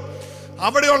വന്നപ്പോൾ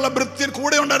അവിടെയുള്ള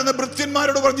കൂടെ ഉണ്ടായിരുന്ന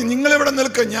ഭൃത്യന്മാരോട് പറഞ്ഞു, നിങ്ങൾ ഇവിടെ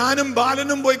നിൽക്കുക, ഞാനും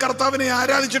ബാലനും പോയി കർത്താവിനെ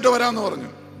ആരാധിച്ചിട്ട് വരാന്ന് പറഞ്ഞു.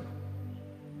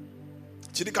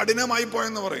 ഇച്ചിരി കഠിനമായി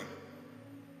പോയെന്ന് പറയും.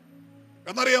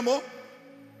 എന്നറിയാമോ,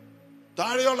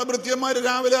 താഴെയുള്ള ഭൃത്യന്മാർ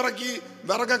രാവിലെ ഇറക്കി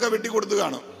വിറകൊക്കെ വെട്ടിക്കൊടുത്തു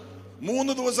കാണും.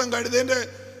 3 ദിവസം കഴുതേന്റെ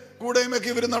കൂടെയുമൊക്കെ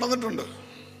ഇവർ നടന്നിട്ടുണ്ട്.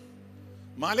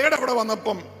 മലയുടെ അവിടെ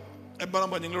വന്നപ്പം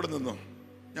എബ്രഹാം നിങ്ങളിവിടെ നിന്നു,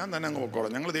 ഞാൻ തന്നെ അങ്ങ്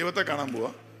പൊക്കോളാം, ഞങ്ങൾ ദൈവത്തെ കാണാൻ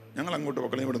പോവാ, ഞങ്ങൾ അങ്ങോട്ട്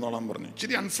പൊക്കളയും ഇവിടെ നോളാൻ പറഞ്ഞു.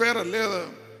 ഇച്ചിരി അൺഫെയർ അല്ലേ അത്?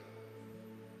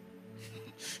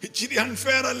 ഇച്ചിരി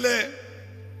അൺഫെയർ അല്ലേ?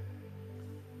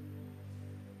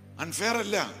 അൺഫെയർ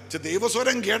അല്ല.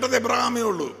 ദൈവസ്വരം കേട്ടത് എബ്രഹാമേ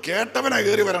ഉള്ളൂ, കേട്ടവനാ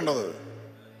കയറി വരേണ്ടത്.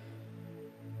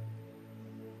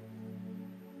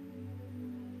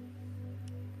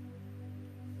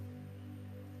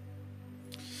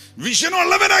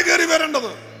 വിഷനുള്ളവനാ കയറി വരേണ്ടത്.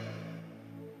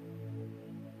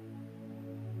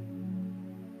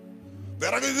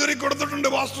 വിറക് കീറി കൊടുത്തിട്ടുണ്ട്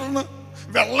പാസ്റ്ററിന്,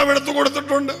 വെള്ളം എടുത്തു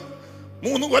കൊടുത്തിട്ടുണ്ട്,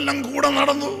 3 കൊല്ലം കൂടെ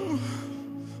നടന്നു.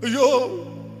 അയ്യോ,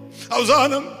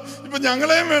 അവസാനം ഇപ്പൊ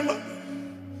ഞങ്ങളെയും വേണ്ട,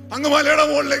 അങ്ങ് മലയുടെ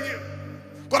മുകളിലേക്ക്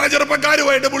കുറെ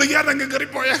ചെറുപ്പക്കാരുമായിട്ട് പുളിക്കാരനങ്ങ്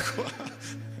കയറിപ്പോയേക്കുക.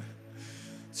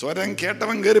 സ്വരം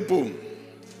കേട്ടവൻ കയറിപ്പോവും.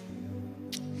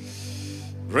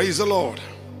 Praise the Lord.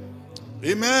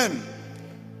 Amen.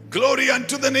 Glory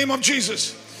unto the name of Jesus.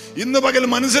 ഇന്ന് പകൽ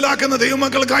മനസ്സിലാക്കുന്ന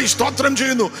ദൈവമക്കൾക്കായി സ്തോത്രം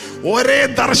ചെയ്യുന്നു. ഒരേ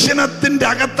ദർശനത്തിന്റെ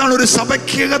അകത്താണ് ഒരു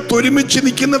സഭയ്ക്കകത്ത് ഒരുമിച്ച്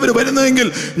നിൽക്കുന്നവർ വരുന്നതെങ്കിൽ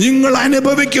നിങ്ങൾ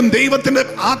അനുഭവിക്കും ദൈവത്തിന്റെ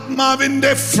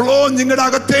ആത്മാവിന്റെ ഫ്ലോ നിങ്ങളുടെ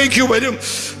അകത്തേക്ക് വരും.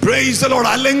 Praise the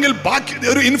Lord. അല്ലെങ്കിൽ ബാക്കി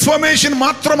ഒരു ഇൻഫർമേഷൻ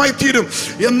മാത്രമായി തീരും.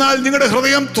 എന്നാൽ നിങ്ങളുടെ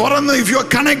ഹൃദയം തുറന്ന് if you are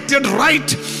connected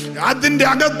right, അതിന്റെ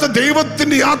അകത്ത്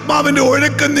ദൈവത്തിന്റെ ആത്മാവിന്റെ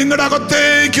ഒഴുക്ക് നിങ്ങളുടെ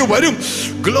അകത്തേക്ക് വരും.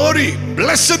 Glory,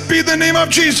 blessed be the name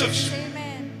of Jesus.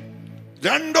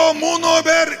 2 or 3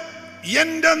 പേർ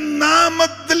എന്റെ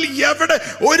നാമത്തിൽ എവിടെ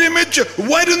ഒരുമിച്ച്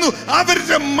വരുന്നു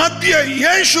അവരുടെ മധ്യ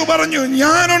യേശു പറഞ്ഞു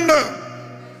ഞാനുണ്ട്.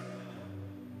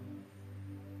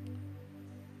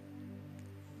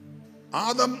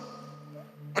 ആദം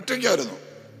ഒറ്റയ്ക്കായിരുന്നു.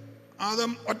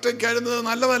 ആദം ഒറ്റയ്ക്കായിരുന്നത്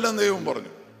നല്ലതല്ലെന്ന് ദൈവം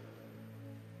പറഞ്ഞു.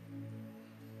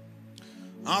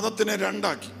 ആദത്തിനെ 2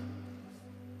 ആക്കി.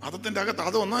 ആദത്തിന്റെ അകത്ത്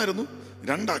ആദം ഒന്നായിരുന്നു,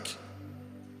 2 ആക്കി.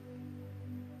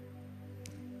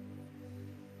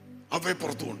 അവയെ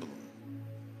പുറത്തു കൊണ്ടുവന്നു.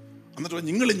 എന്നിട്ട്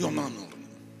നിങ്ങളിഞ്ഞി വന്നാന്ന് പറഞ്ഞു.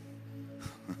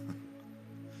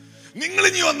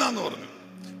 നിങ്ങളിഞ്ഞി വന്നാന്ന് പറഞ്ഞു.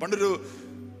 പണ്ടൊരു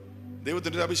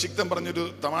ദൈവത്തിന്റെ ഒരു അഭിഷിക്തൻ പറഞ്ഞൊരു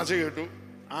തമാശ കേട്ടു.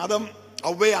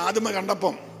 അവയെ ആദ്യമേ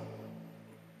കണ്ടപ്പം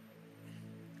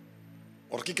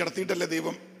ഉറക്കി കിടത്തിയിട്ടല്ലേ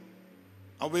ദൈവം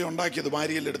അവയെ ഉണ്ടാക്കിയത്,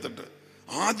 ഭാര്യയിൽ എടുത്തിട്ട്.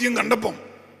 ആദ്യം കണ്ടപ്പം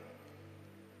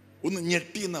ഒന്ന്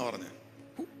ഞെട്ടി എന്നാ പറഞ്ഞ.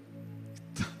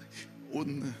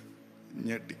 ഒന്ന്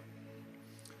ഞെട്ടി.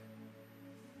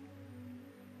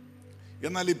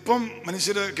 എന്നാൽ ഇപ്പം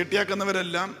മനുഷ്യര്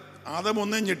കെട്ടിയാക്കുന്നവരെല്ലാം ആദം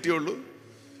ഒന്നേ ഞെട്ടിയുള്ളൂ.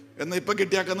 എന്നാൽ ഇപ്പം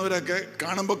കെട്ടിയാക്കുന്നവരൊക്കെ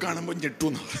കാണുമ്പോൾ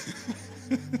ഞെട്ടൂന്ന്.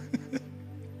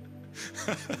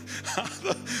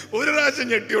 ഒരു പ്രാവശ്യം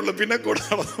ഞെട്ടിയുള്ളൂ, പിന്നെ കൂടെ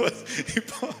നടന്നു.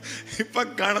 ഇപ്പൊ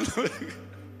കാണുന്നവർ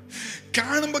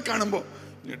കാണുമ്പോ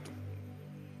ഞെട്ടും.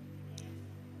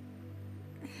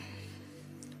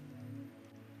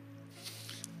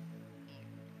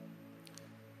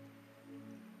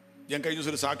 ഞാൻ കഴിഞ്ഞ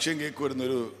ദിവസം ഒരു സാക്ഷ്യം കേൾക്കുമായിരുന്നു.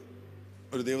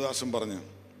 ഒരു ദേവദാസൻ പറഞ്ഞ്,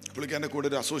 പുള്ളിക്കാരൻ്റെ കൂടെ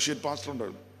ഒരു അസോസിയേറ്റ് പാസ്റ്റർ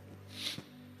ഉണ്ടായിരുന്നു.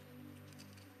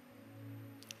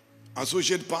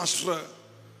 അസോസിയേറ്റ് പാസ്റ്റർ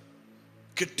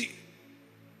കെട്ടി,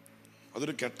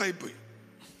 അതൊരു കെട്ടായിപ്പോയി.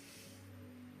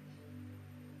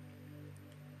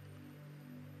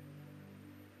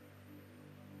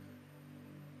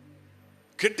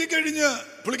 കെട്ടിക്കഴിഞ്ഞ്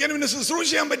പുള്ളിക്കാരൻ പിന്നെ ശുശ്രൂഷ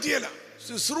ചെയ്യാൻ പറ്റിയല്ല.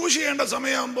 ശുശ്രൂഷ ചെയ്യേണ്ട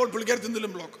സമയമാകുമ്പോൾ പുള്ളിക്കാരൻ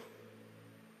എന്തെങ്കിലും block.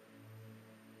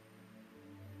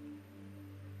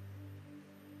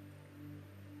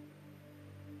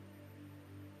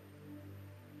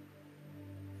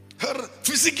 her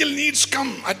physical needs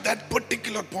come at that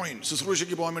particular point.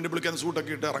 ശുശ്രൂഷയ്ക്ക് പോകാൻ വേണ്ടി വിളിക്കാൻ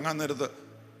സൂട്ടൊക്കെ ഇട്ട് ഇറങ്ങാൻ നേരത്ത്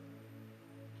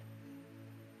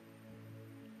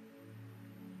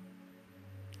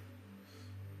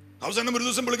അവസാനം ഒരു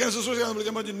ദിവസം വിളിക്കാൻ ശുശ്രൂഷ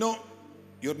വിളിക്കാൻ പറഞ്ഞു, no,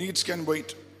 your needs can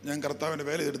wait, ഞാൻ കർത്താവിന്റെ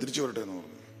വേല ചെയ്തിട്ട് തിരിച്ചു വരട്ടെ എന്ന്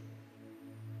പറഞ്ഞു.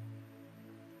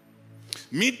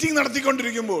 മീറ്റിംഗ്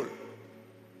നടത്തിക്കൊണ്ടിരിക്കുമ്പോൾ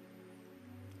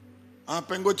ആ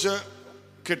പെങ്കൊച്ച്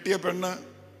കെട്ടിയ പെണ്ണ്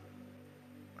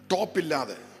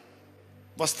ടോപ്പില്ലാതെ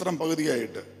വസ്ത്രം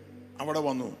പകുതിയായിട്ട് അവിടെ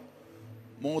വന്നു.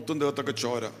 മുഖത്തും ദേഹത്തൊക്കെ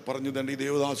ചോര. പറഞ്ഞു, തന്റെ ഈ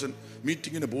ദേവദാസൻ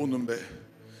മീറ്റിങ്ങിന് പോകുന്നുമ്പേ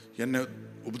എന്നെ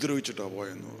ഉപദ്രവിച്ചിട്ടാ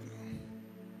പോയെന്ന് പറഞ്ഞു.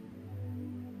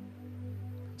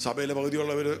 സഭയിലെ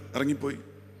പകുതിയുള്ളവര് ഇറങ്ങിപ്പോയി.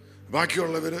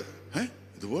 ബാക്കിയുള്ളവര്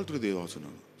ഇതുപോലത്തെ ഒരു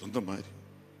ദേവദാസനാണ് സ്വന്തം ഭാര്യ.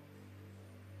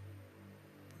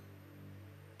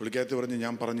 പുള്ളിക്കകത്ത് പറഞ്ഞ്,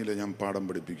 ഞാൻ പറഞ്ഞില്ല ഞാൻ പാഠം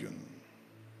പഠിപ്പിക്കുമെന്ന്.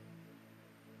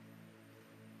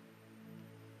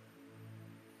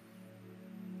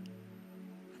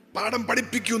 പാഠം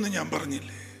പഠിപ്പിക്കുമെന്ന് ഞാൻ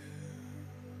പറഞ്ഞില്ലേ.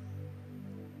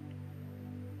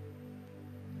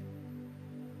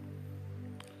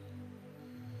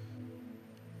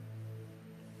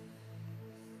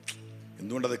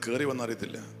 എന്തുകൊണ്ടത് കയറി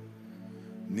വന്നറിയത്തില്ല.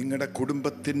 നിങ്ങളുടെ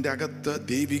കുടുംബത്തിൻ്റെ അകത്ത്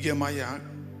ദൈവികമായ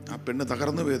ആ പെണ്ണ്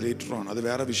തകർന്നു പോയത് ലേറ്ററാണ്. അത്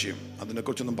വേറെ വിഷയം,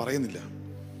 അതിനെക്കുറിച്ചൊന്നും പറയുന്നില്ല.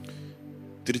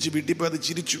 തിരിച്ച് വീട്ടിൽ പോയി അത്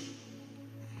ചിരിച്ചു.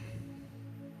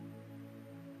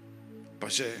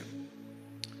 പക്ഷേ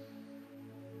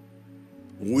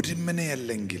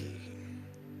ഒരുമനയല്ലെങ്കിൽ,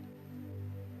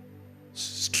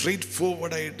 സ്ട്രെയിറ്റ്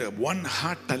ഫോർവേഡായിട്ട് വൺ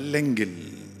ഹാർട്ട് അല്ലെങ്കിൽ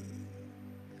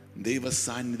ദൈവ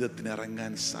സാന്നിധ്യത്തിന്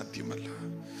ഇറങ്ങാൻ സാധ്യമല്ല.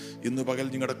 ഇന്ന് പകൽ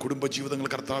നിങ്ങളുടെ കുടുംബജീവിതങ്ങൾ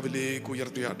കർത്താവിലേക്ക്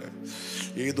ഉയർത്തിയാട്ടെ.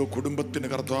 ഏതോ കുടുംബത്തിന്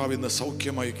കർത്താവ് ഇന്ന്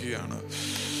സൗഖ്യമയക്കുകയാണ്.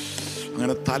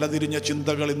 അങ്ങനെ തലതിരിഞ്ഞ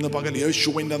ചിന്തകൾ ഇന്ന് പകൽ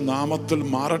യേശുവിന്റെ നാമത്തിൽ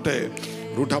മാറട്ടെ.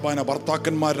 റുഠബാന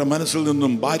ഭർത്താക്കന്മാരുടെ മനസ്സിൽ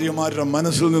നിന്നും ഭാര്യമാരുടെ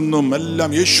മനസ്സിൽ നിന്നും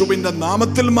എല്ലാം യേശുവിന്റെ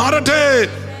നാമത്തിൽ മാറട്ടെ.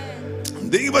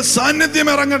 ദൈവ സാന്നിധ്യം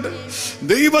ഇറങ്ങട്ടെ.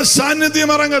 ദൈവ സാന്നിധ്യം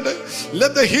ഇറങ്ങട്ടെ.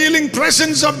 Let the healing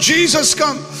presence of Jesus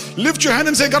come. Lift your hand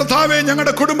and say, കർത്താവേ,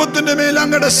 ഞങ്ങളുടെ കുടുംബത്തിന്റെ മേൽ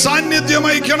അങ്ങയുടെ സാന്നിധ്യം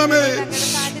അയക്കണമേ.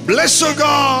 Bless you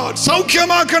God.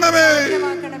 സൗഖ്യമാക്കണമേ.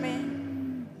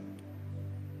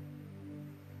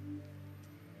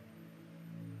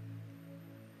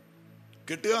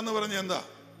 കിട്ടുക എന്ന് പറഞ്ഞ എന്താ?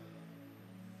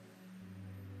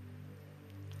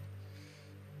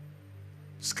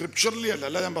 സ്ക്രിപ്ചറലി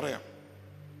അല്ല ഞാൻ പറയാം.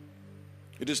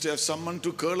 It is to have someone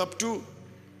to curl up to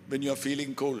when you are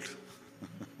feeling cold.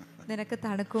 നിനക്ക്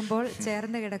തണുക്കുമ്പോൾ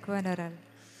ചേർന്ന് കിടക്കുവാൻ ഒരാൾ.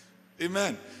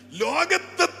 Amen.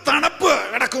 ലോകത്തെ തണുപ്പ്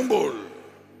കിടക്കുമ്പോൾ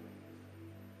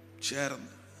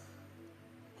ചേർന്ന്,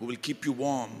 who will keep you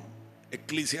warm.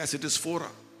 Ecclesiastes 4.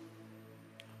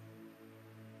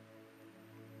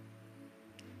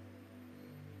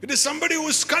 It is somebody who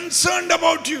is concerned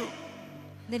about you.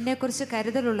 നിന്നെക്കുറിച്ച്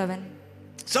കരുതലുള്ളവൻ.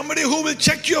 Somebody who will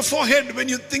check your forehead when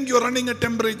you think you're running a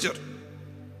temperature.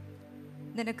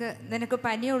 നിനക്ക്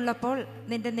പനിയുള്ളപ്പോൾ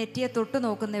നിന്റെ നെറ്റിയെ തൊട്ടു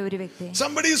നോക്കുന്ന ഒരു വ്യക്തി.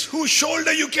 Somebody whose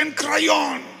shoulder you can cry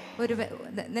on.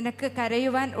 നിനക്ക്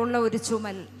കരയുവാൻ ഉള്ള ഒരു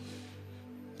ചുമൽ.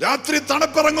 രാത്രി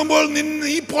തണുപ്പിറങ്ങുമ്പോൾ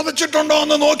നീ പുതച്ചിട്ടുണ്ടോ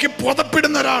എന്ന് നോക്കി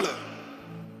പുതപ്പിടുന്ന ഒരാള്.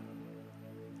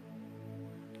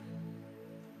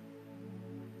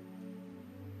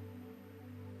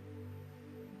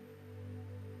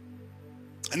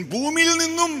 ഭൂമിയിൽ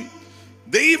നിന്നും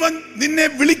ദൈവം നിന്നെ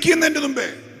വിളിക്കുന്നതിന്റെ മുമ്പേ,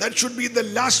 that should be the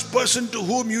last person to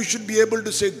whom you should be able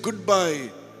to say goodbye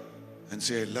and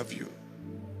say I love you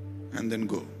and then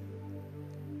go.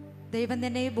 ദൈവം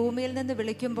നിന്നെ ഭൂമിയിൽ നിന്ന്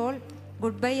വിളിക്കുമ്പോൾ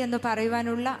ഗുഡ് ബൈ എന്ന്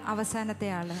പറയുവാനുള്ള അവസാനത്തെ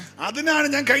ആള്. അതിനാണ്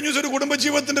ഞാൻ കഴിഞ്ഞ ദിവസം ഒരു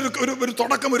കുടുംബജീവിതത്തിന്റെ ഒരു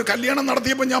തുടക്കം, ഒരു കല്യാണം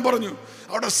നടത്തിയപ്പോൾ ഞാൻ പറഞ്ഞു,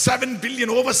 അവിടെ 7 billion,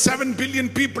 over 7 billion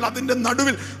people, അതിന്റെ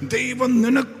നടുവിൽ ദൈവം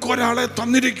നിനക്കൊരാളെ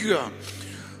തന്നിരിക്കുക.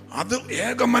 അത്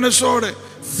ഏക മനസ്സോടെ,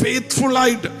 ഫെയ്ത്ത്ഫുൾ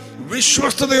ആയിട്ട്,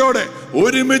 വിശ്വസ്തയോടെ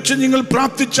ഒരുമിച്ച് നിങ്ങൾ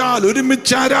പ്രാർത്ഥിച്ചാൽ,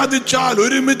 ഒരുമിച്ച് ആരാധിച്ചാൽ,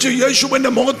 ഒരുമിച്ച് യേശുവിന്റെ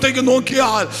മുഖത്തേക്ക്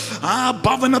നോക്കിയാൽ ആ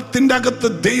ഭവനത്തിന്റെ അകത്ത്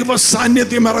ദൈവ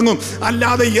സാന്നിധ്യം ഇറങ്ങും.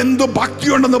 അല്ലാതെ എന്ത്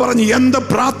ഭക്തിയുണ്ടെന്ന് പറഞ്ഞ് എന്ത്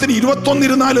പ്രാർത്ഥന 21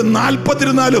 ഇരുന്നാലും 40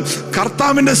 ഇരുന്നാലും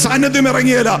കർത്താവിന്റെ സാന്നിധ്യം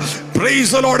ഇറങ്ങിയല്ല.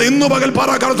 Price the Lord. ഇന്നു പകൽ പറ,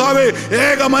 കർത്താവേ,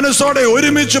 ഏക മനസ്സോടെ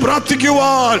ഒരുമിച്ച്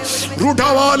പ്രാർത്ഥിക്കുവാൻ.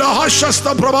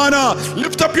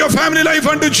 Lift up your family life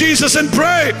unto Jesus and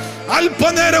pray.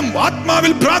 അല്പനേരം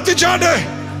ആത്മാവിൽ പ്രാർത്ഥിച്ചാട്ടെ.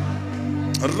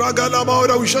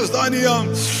 Ragalabora Ushasdania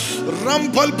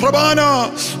Rampal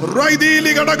Prabana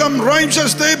Raidili Gadagam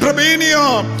Raimshas De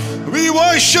Prabenia. We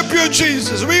worship you,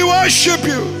 Jesus. We worship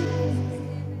you.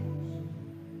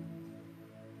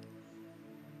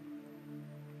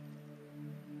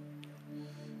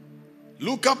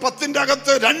 ലൂക്ക 10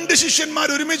 അകത്ത് 2 ശിഷ്യന്മാർ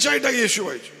ഒരുമിച്ചായിട്ടാണ് യേശു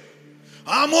അയച്ചു.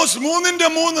 Amos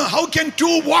 3:3 How can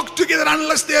two walk together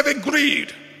unless they have agreed?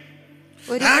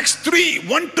 Acts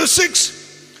 3:1-6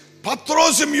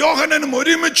 പത്രോസും യോഹനനും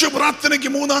ഒരുമിച്ച് പ്രാർത്ഥനയ്ക്ക്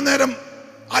 3-ാം നേരം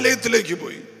ആലയത്തിലേക്ക്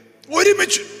പോയി.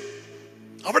 ഒരുമിച്ച്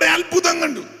അവിടെ അത്ഭുതം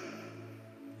കണ്ടു.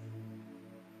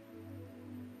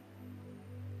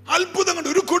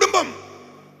 ഒരു കുടുംബം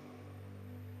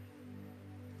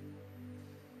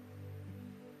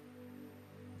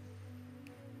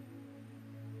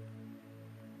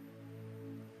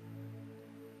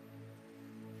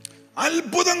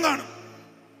അത്ഭുതം കാണും.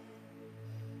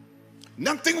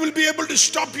 Nothing will be able to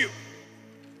stop you.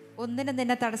 ഒന്നിനും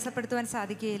നിന്നെ തടസ്സപ്പെടുത്തുവാൻ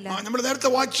സാധിക്കുകയില്ല. നമ്മൾ നേരത്തെ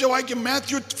വായിക്കും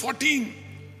മാത്യു 14,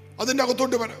 അതിന്റെ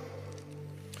അകത്തോട്ട് വരാം.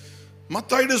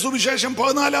 മത്തായിയുടെ സുവിശേഷം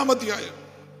 14-ാം അധ്യായം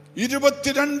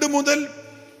 22 മുതൽ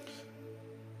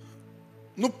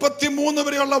 33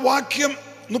 വരെയുള്ള വാക്യം,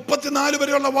 34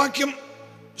 വരെയുള്ള വാക്യം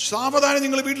സാവധാനം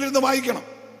നിങ്ങൾ വീട്ടിലിരുന്ന് വായിക്കണം.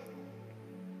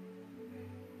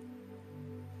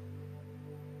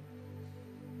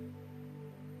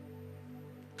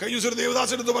 കഴിഞ്ഞ ദിവസം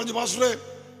ദേവദാസൻ എടുത്ത് പറഞ്ഞു, പാസ്റ്ററെ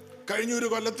കഴിഞ്ഞ ഒരു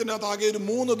കൊല്ലത്തിൻ്റെ അകത്ത് ആകെ ഒരു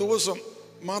 3 ദിവസം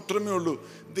മാത്രമേ ഉള്ളൂ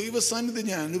ദൈവസാന്നിധ്യം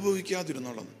ഞാൻ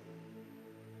അനുഭവിക്കാതിരുന്നുള്ളത്.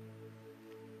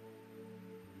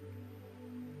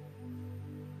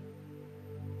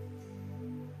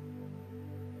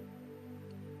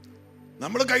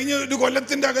 നമ്മൾ കഴിഞ്ഞ ഒരു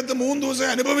കൊല്ലത്തിന്റെ അകത്ത് 3 ദിവസം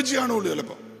അനുഭവിച്ച് കാണുള്ളൂ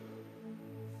ചിലപ്പോ.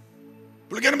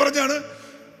 പുള്ളിക്കാരൻ പറഞ്ഞാണ്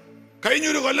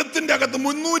കഴിഞ്ഞൊരു കൊല്ലത്തിന്റെ അകത്ത്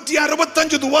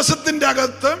 365 ദിവസത്തിന്റെ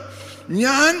അകത്ത്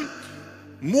ഞാൻ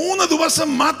 3 ദിവസം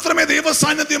മാത്രമേ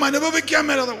ദൈവസാന്നിധ്യം അനുഭവിക്കാൻ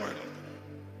മേലാതെ പോയത്.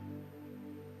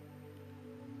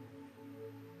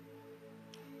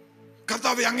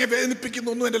 കർത്താവേ, അങ്ങേ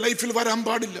വേദനിപ്പിക്കുന്ന ഒന്നും എൻ്റെ ലൈഫിൽ വരാൻ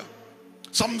പാടില്ല.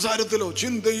 സംസാരത്തിലോ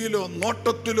ചിന്തയിലോ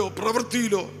നോട്ടത്തിലോ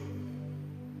പ്രവൃത്തിയിലോ.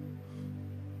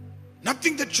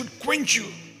 Nothing that should quench you,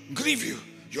 grieve you.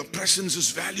 Your presence is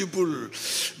valuable.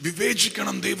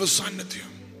 വിവേചിക്കണം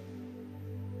ദൈവസാന്നിധ്യം.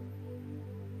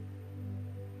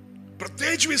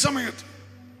 പ്രത്യേകിച്ച് ഈ സമയത്ത്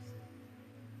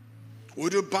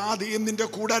ഒരു പാതിയും നിന്റെ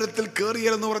കൂടാരത്തിൽ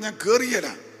കേറിയെന്ന് പറഞ്ഞാൽ കേറിയല.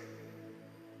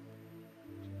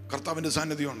 കർത്താവിന്റെ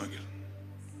സാന്നിധ്യം ഉണ്ടെങ്കിൽ,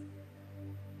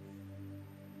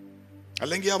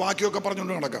 അല്ലെങ്കിൽ ആ വാക്യമൊക്കെ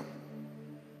പറഞ്ഞുകൊണ്ട് നടക്കാം.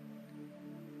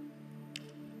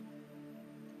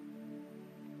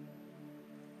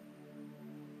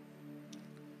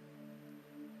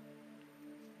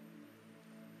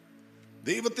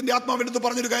 ദൈവത്തിന്റെ ആത്മാവിനടുത്ത്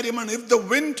പറഞ്ഞൊരു കാര്യമാണ്,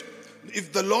 if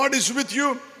the Lord is with you,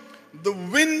 the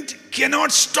wind cannot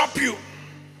stop you.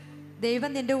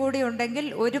 ദൈവം നിന്റെ കൂടെ ഉണ്ടെങ്കിൽ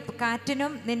ഒരു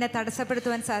കാറ്റിനും നിന്നെ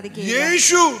തടസ്സപ്പെടുത്തുവാൻ സാധിക്കില്ല.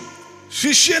 യേശു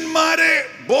ശിഷ്യന്മാരെ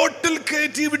ബോട്ടിൽ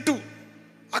കയറ്റി വിട്ടു,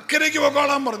 അക്കരയ്ക്ക്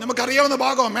പോകാൻ പറഞ്ഞു. നമുക്കറിയാവുന്ന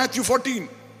ഭാഗമാണ് മാത്യു 14.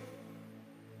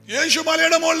 യേശു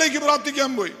മലയുടെ മുകളിലേക്ക് പ്രാർത്ഥിക്കാൻ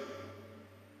പോയി.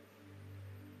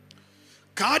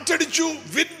 കാറ്റടിച്ചു,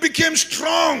 wind became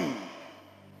strong.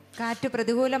 കാറ്റ്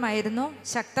പ്രതികൂലമായിരുന്നു,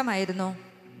 ശക്തമായിരുന്നു.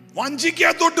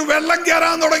 വഞ്ചിക്കകത്തോട്ട് വെള്ളം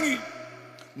കയറാൻ തുടങ്ങി.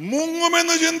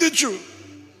 മുങ്ങുമെന്ന് ചിന്തിച്ചു,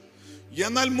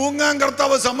 എന്നാൽ മുങ്ങാൻ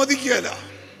കർത്താവ് സമ്മതിക്കുകയില്ല.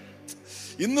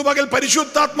 ഇന്ന് പകൽ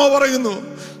പരിശുദ്ധാത്മാവ് പറയുന്നു,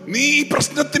 നീ ഈ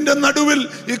പ്രശ്നത്തിന്റെ നടുവിൽ,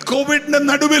 ഈ കോവിഡിന്റെ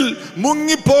നടുവിൽ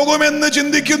മുങ്ങിപ്പോകുമെന്ന്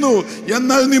ചിന്തിക്കുന്നു,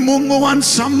 എന്നാൽ നീ മുങ്ങുവാൻ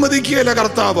സമ്മതിക്കുകയില്ല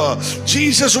കർത്താവ്.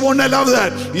 Jesus won't allow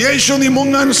that. യേശു നീ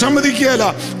മുങ്ങാൻ സമ്മതിക്കുകയില്ല.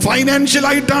 ഫൈനാൻഷ്യൽ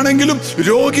ആയിട്ടാണെങ്കിലും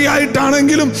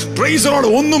രോഗിയായിട്ടാണെങ്കിലും പ്രൈസ് ദി ലോർഡ്,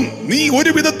 ഒന്നും നീ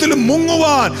ഒരു വിധത്തിലും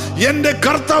മുങ്ങുവാൻ എന്റെ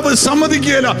കർത്താവ്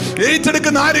സമ്മതിക്കുകയില്ല.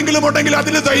 ഏറ്റെടുക്കുന്ന ആരെങ്കിലും ഉണ്ടെങ്കിൽ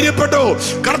അതിന് ധൈര്യപ്പെട്ടോ.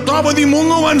 കർത്താവ് നീ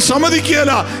മുങ്ങുവാൻ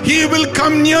സമ്മതിക്കുകയില്ല. He will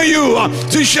come near you.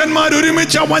 ശിഷ്യന്മാർ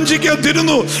ഒരുമിച്ച്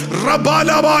വഞ്ചിക്കത്തിരുന്നു.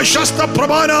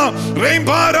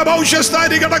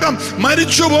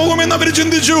 മരിച്ചു പോകുമെന്ന് അവർ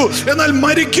ചിന്തിച്ചു, എന്നാൽ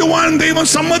മരിക്കുവാൻ ദൈവം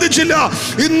സമ്മതിച്ചില്ല.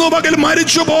 ഇന്നു പകൽ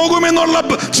മരിച്ചു പോകുമെന്നുള്ള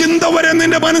ചിന്ത വരെ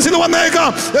നിന്റെ മനസ്സിൽ വന്നേക്കാം,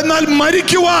 എന്നാൽ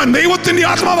മരിക്കുവാൻ ദൈവത്തിന്റെ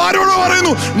ആത്മാവ് ആരോടോ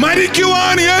പറയുന്നു,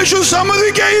 മരിക്കുവാൻ യേശു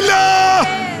സമ്മതിക്കയില്ല.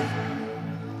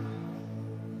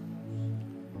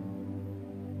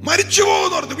 മരിച്ചു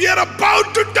പോകുന്നു. We are about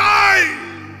to die.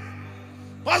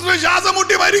 ശ്വാസം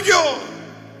മുട്ടി മരിക്കോ?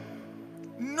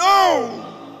 No.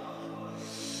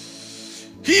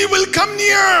 He will come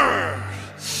near.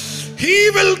 He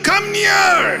will come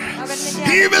near.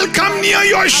 He will come near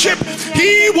your ship.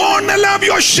 He won't allow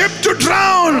your ship to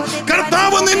drown.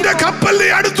 കർത്താവ് നിന്റെ കപ്പലിന്റെ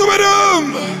അടുത്ത് വരും.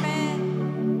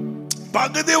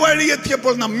 പകുതി വഴി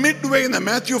എത്തിയപ്പോൾ midway in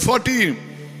Matthew 14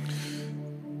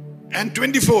 and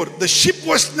 24, the ship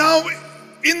was now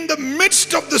in the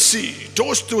midst of the sea,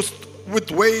 tossed with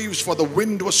waves, for the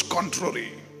wind was contrary.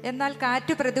 എന്നാൽ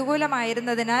കാറ്റ്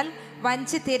പ്രതികൂലമായിരുന്നതിനാൽ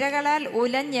വഞ്ചി തിരകളാൽ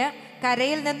ഉലഞ്ഞ്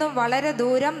കരയിൽ നിന്നും വളരെ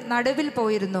ദൂരം നടുവിൽ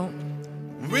പോയിരുന്നു.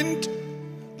 Wind,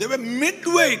 they were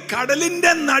midway,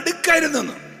 കടലിന്റെ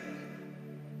നടുക്കായിരുന്നു.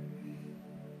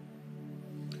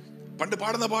 പണ്ട്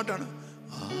പാടുന്ന പാട്ടാണ്,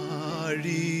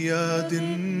 ആഴിയതിൻ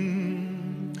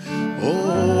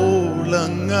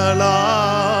ഓളങ്ങളാ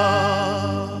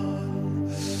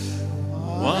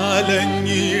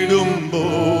വലഞ്ഞിടുമ്പോൾ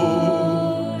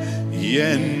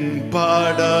എൻ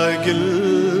പടകിൽ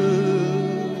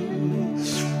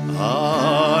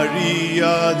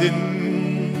ആഴിയാതിൻ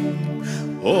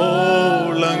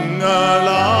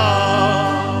ഓളങ്ങളാ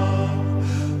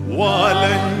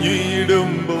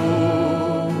വലഞ്ഞിടുമ്പോ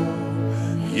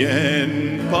എൻ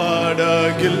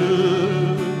പടകിൽ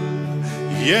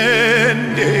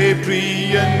എന്റെ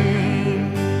പ്രിയൻ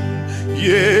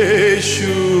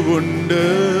യേശുവുണ്ട്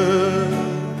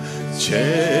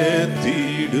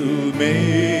ചേർത്തിടുമേ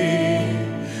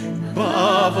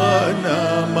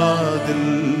പാവനമതിൽ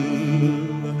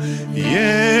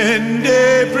എന്റെ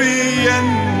പ്രിയൻ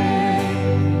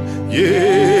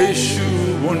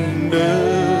യേശുവുണ്ട്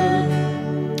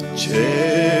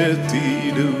ചേർത്തിടുമേ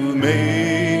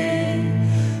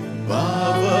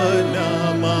പാവനമതിൽ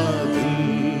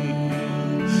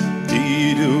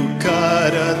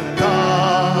തിരുകരത്താ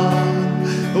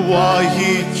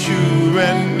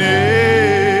വഹിച്ചുവെന്നെ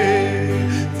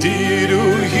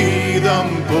തിരുഹിതം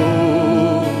പോ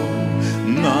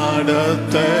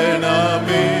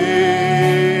നടത്തണമേ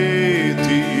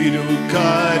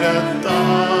തിരുകരത്താ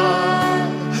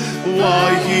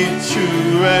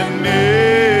വഹിച്ചുവെന്നെ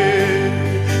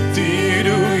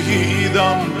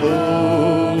തിരുഹിതം പോ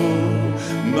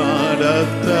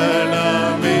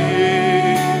നടത്തണമേ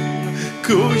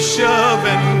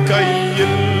കുശവൻ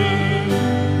കയ്യിൽ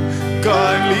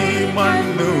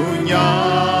കളിമണ്ണു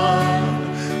ഞാൻ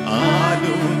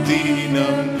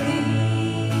അനുദിനം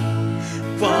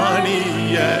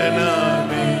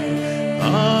പണിയണമേ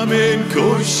ആമേൻ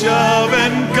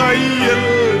കുശവൻ കയ്യിൽ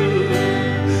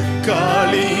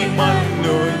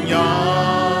കളിമണ്ണു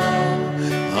ഞാൻ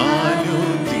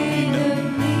അനുദിനം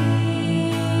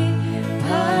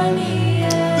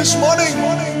This morning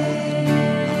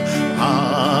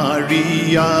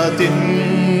ആഴിയാതിൻ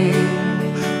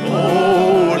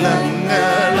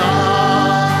ഓളങ്ങളാ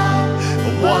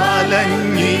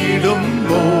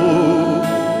വലഞ്ഞിടുമ്പോ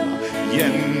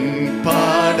എൻ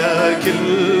പടകിൽ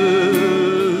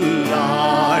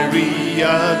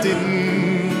ആഴിയാതിൻ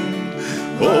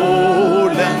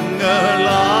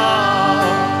ഓളങ്ങളാ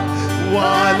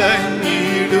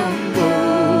വലഞ്ഞിടുമ്പോ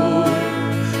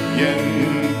എൻ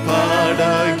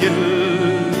പടകിൽ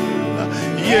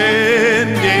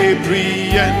എന്റെ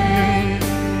പ്രിയൻ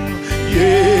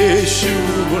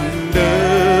യേശുവുണ്ട്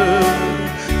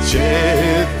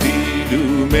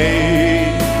ചേർത്തിടുമേ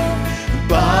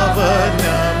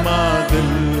പാവനമതിൽ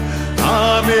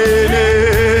ആമേൻ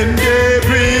എന്റെ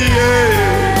പ്രിയൻ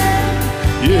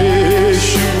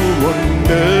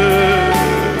യേശുവുണ്ട്.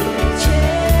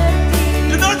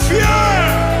 Do not fear.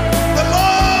 The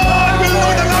Lord will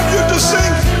not allow you to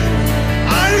sink.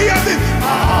 Ariyatin.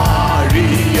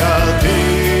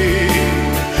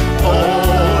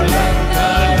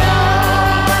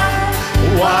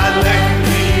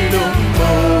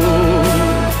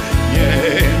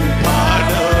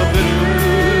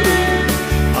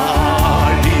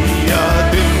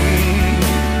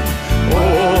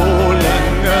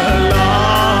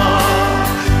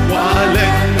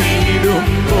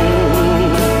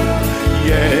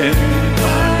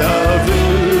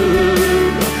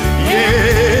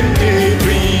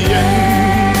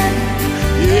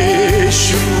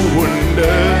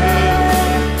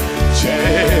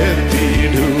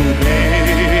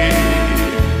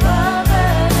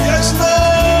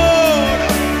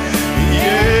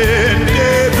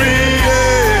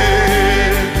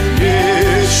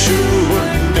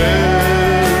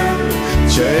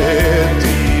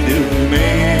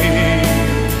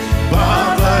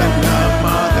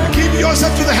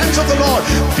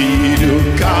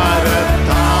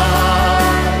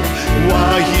 തിരുകരത്താൽ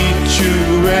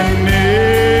വഹിച്ചുവെന്നെ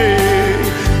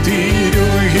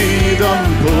തിരുഹിതം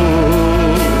പോ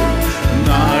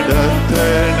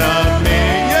നടത്തണമേ.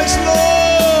 Yes,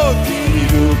 Lord.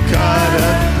 തിരുകരത്താൽ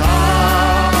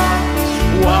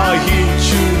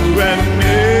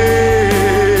വഹിച്ചുവെന്നെ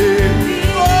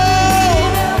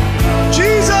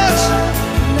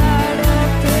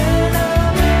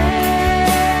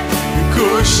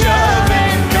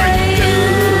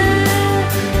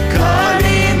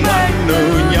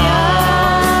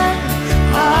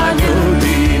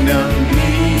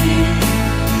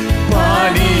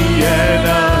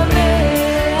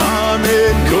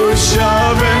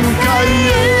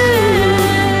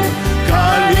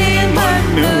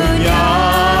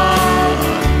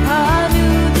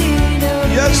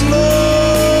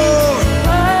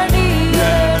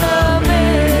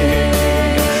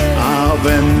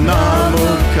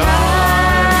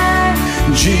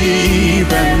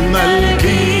ജീവൻ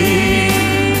നൽകി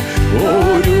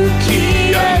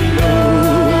ഒരുക്കിയല്ലോ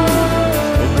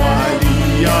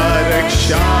വലിയ രക്ഷ.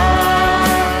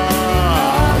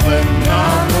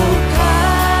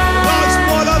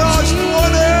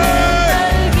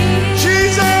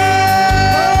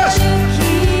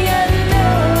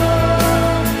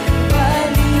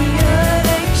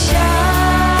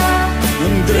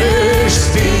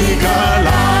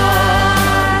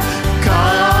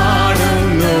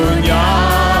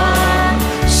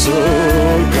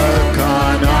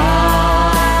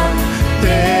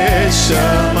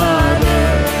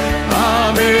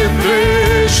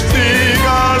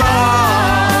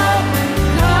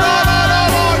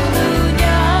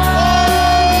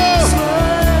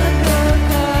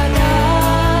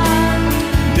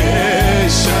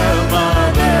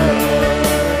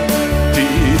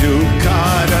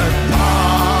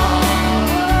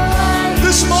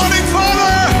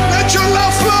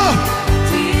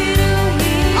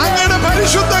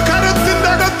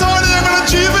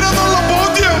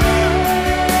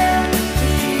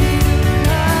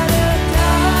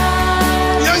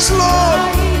 Lord.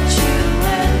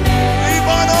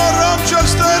 Ibanoram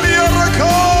Chasteli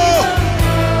Arako.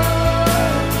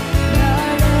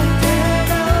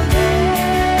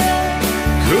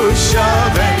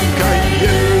 Kushaven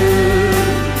Kayil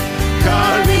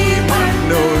Kali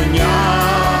Manonya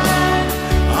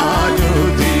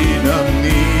Anudinam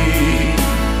Ni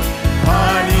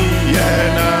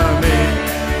Paniyaname.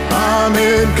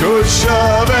 Amen.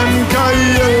 Kushaven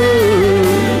Kayil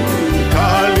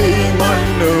Kali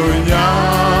Manonya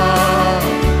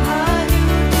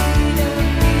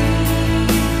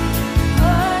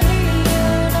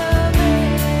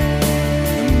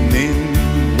Nin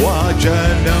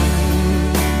Wajanam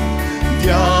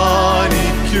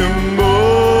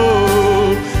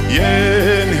ധ്യാനിക്കുമ്പോൾ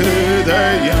N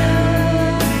ഹൃദയം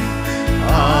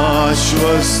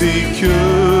ആശ്വസിക്കും.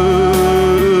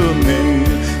 നിൻ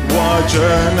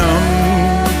വചനം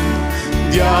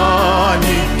ധ്യാനിക്കുമ്പോൾ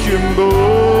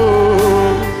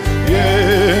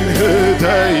എൻ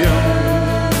ഹൃദയം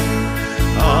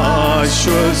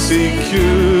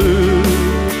ആശ്വസിക്കും.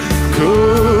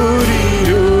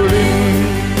 കൂരിരുളിൻ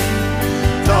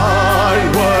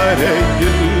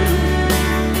താഴ്വരയിൽ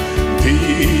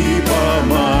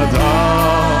ദീപമതാ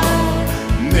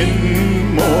നിൻ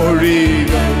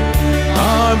മൊഴികൾ.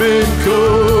 ആമേൻ.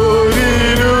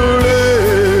 കൂരിരുളേ.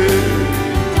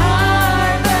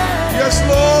 Yes,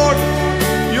 Lord,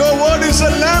 your word is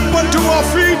a lamp unto our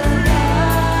feet.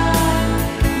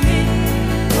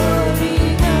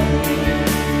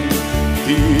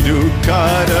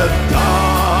 തിരുകരത്താ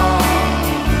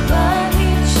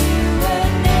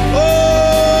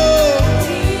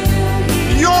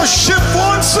your ship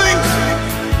won't sink.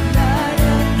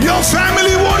 Your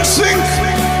family won't sink.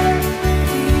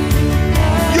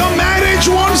 Your marriage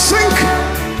won't sink.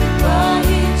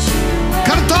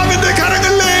 കർത്താവിന്റെ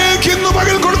കരങ്ങളിലേക്ക് ഇന്ന്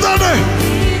പകൽ കൊടുത്താണ്.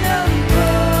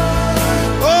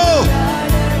 ഓ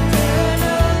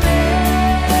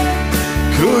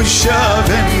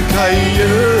കുശവൻ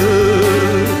കയ്യിൽ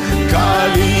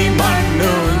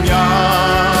കളിമണ്ണു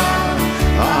ഞാൻ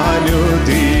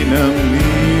അനുദിനം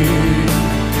നീ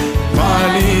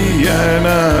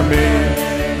പാലിയണമേ.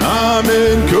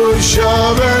 ആമേൻ.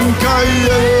 കുശവൻ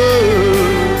കയ്യിൽ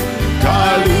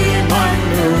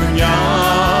കളിമണ്ണു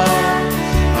ഞാൻ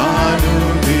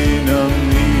അനുദിനം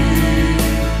നീ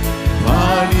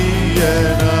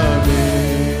പാലിയണമേ.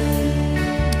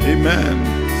 Amen.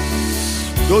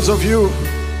 Those of you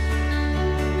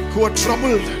who are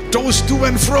troubled, tossed to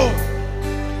and fro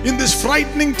in these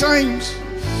frightening times,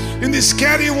 in these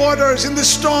scary waters, in this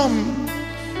storm,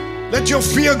 let your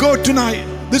fear go tonight,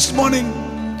 this morning.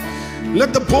 Let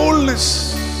the boldness,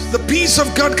 the peace of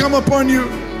God come upon you.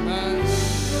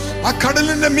 ആ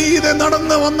കടലിന്റെ മീതെ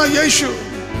നടന്നു വന്ന യേശു,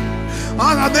 ആ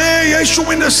അതേ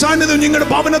യേശുവിന്റെ സാന്നിധ്യം നിങ്ങളുടെ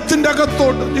ഭവനത്തിന്റെ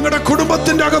അകത്തോട്ട്, നിങ്ങളുടെ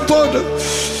കുടുംബത്തിന്റെ അകത്തോട്ട്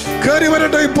കയറി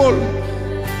വരട്ടെ ഇപ്പോൾ.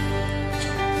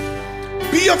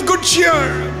 Be of good cheer.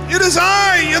 It is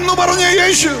I എന്ന് പറഞ്ഞ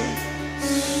യേശു.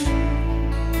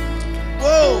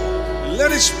 Oh,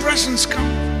 let his presence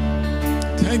come.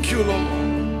 Thank you, Lord.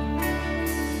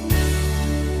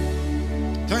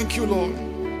 Thank you, Lord.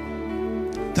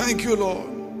 Thank you, Lord.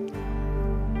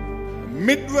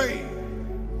 Midway.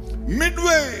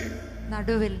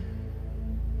 നടുവിൽ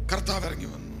കർത്താവ് ഇറങ്ങി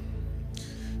വന്നു.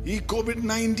 ഈ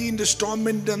COVID-19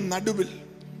 സ്റ്റോമിന്റെ നടുവിൽ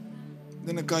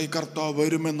നിനക്കായി കർത്താവ്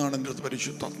വരുമെന്നാണ് എൻ്റെ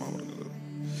പരിശുദ്ധാത്മാവ് പറഞ്ഞത്.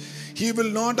 He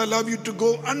will not allow you to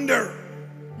go under.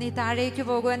 നീ താഴേക്ക്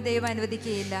പോകുവാൻ ദൈവം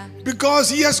അനുവദിക്കുകയില്ല. Because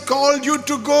he has called you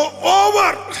to go over.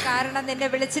 കാരണം നിന്നെ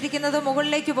വിളിച്ചിരിക്കുന്നത്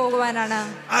മുകളിലേക്ക് പോകുവാനാണ്.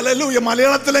 Hallelujah.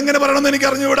 മലയാളത്തിൽ എങ്ങനെ പറയണമെന്ന് എനിക്ക്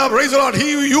അറിഞ്ഞുകൂടാ. Praise the Lord.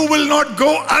 You will not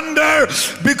go under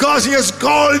because he has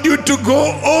called you to go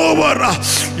over.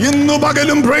 ഇന്നു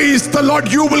പകലും praise the Lord.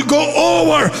 You will go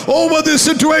over this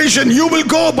situation. You will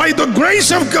go by the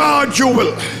grace of God. You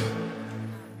will.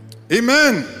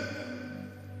 Amen.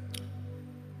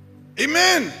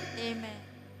 Amen.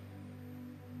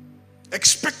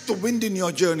 Expect the wind in your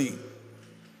journey.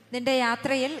 നിന്റെ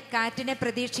യാത്രയിൽ കാറ്റിനെ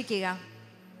പ്രതീക്ഷിക്കുക.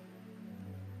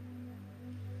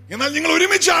 എന്നാൽ നിങ്ങൾ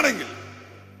ഒരുമിച്ചാണെങ്കിൽ,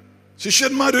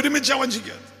 ശിഷ്യന്മാർ ഒരുമിച്ച്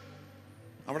വഞ്ചിക്കുക,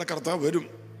 അവിടെ കർത്താവ് വരും.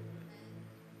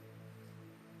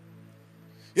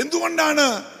 എന്തുകൊണ്ടാണ്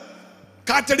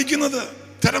കാറ്റടിക്കുന്നത്,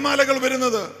 തിരമാലകൾ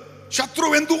വരുന്നത്? ശത്രു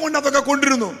എന്തുകൊണ്ട് അതൊക്കെ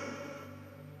കൊണ്ടിരുന്നു?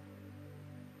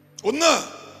 ഒന്ന്,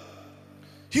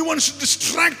 he wants to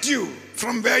distract you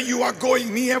from where you are going.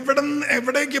 നീ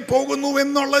എവിടേക്ക് പോകുന്നു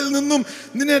എന്നുള്ളതിൽ നിന്നും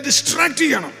നിന്നെ ഡിസ്ട്രാക്ട്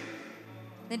ചെയ്യണം.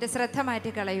 നിന്റെ ശ്രദ്ധ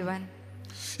മാറ്റി കളയുവാൻ.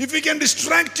 If he can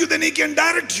distract you, then he can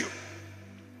direct you.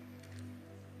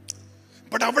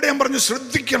 But അവിടെ ഞാൻ പറഞ്ഞു,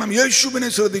 ശ്രദ്ധിക്കണം, യേശുവിനെ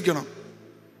ശ്രദ്ധിക്കണം.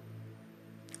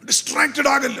 ഡിസ്ട്രാക്റ്റഡ്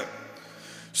ആകല്ല,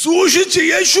 സൂക്ഷിച്ച്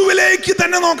യേശുവിലേക്ക്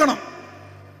തന്നെ നോക്കണം.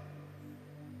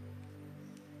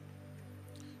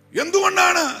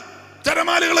 എന്തുകൊണ്ടാണ്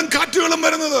തിരമാലകളും കാറ്റുകളും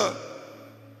വരുന്നത്?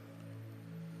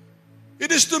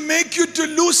 It is to make you to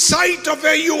lose sight of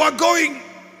where you are going.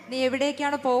 നീ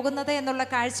എവിടേക്കാണ് പോകുന്നത് എന്നുള്ള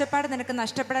കാഴ്ചപ്പാട് നിനക്ക്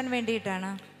നഷ്ടപ്പെടാൻ വേണ്ടിയിട്ടാണ്.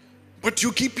 But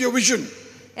you keep your vision.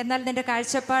 എന്നാൽ നിന്റെ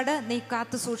കാഴ്ചപ്പാട് നീ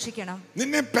കാത്തു സൂക്ഷിക്കണം.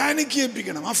 നിന്നെ പാനിക്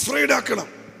ചെയ്യിപ്പിക്കണം, afraid ആക്കണം.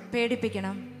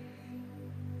 പേടിപ്പിക്കണം.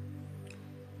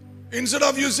 Instead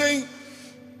of you saying,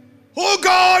 oh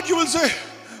God, you will say,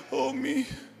 oh me.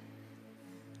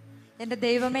 എന്റെ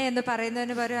ദൈവമേ എന്ന്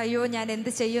പറയുന്നതിന് പകരം അയ്യോ ഞാൻ എന്ത്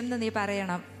ചെയ്യുമെന്ന് നീ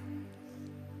പറയണം.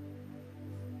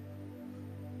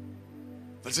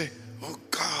 Say, oh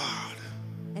God,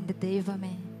 എന്റെ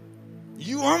ദൈവമേ,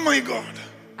 you are my God.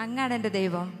 അങ്ങാണ് എന്റെ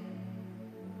ദൈവം.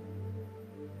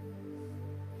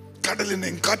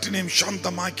 കടലിനെയും കാറ്റിനെയും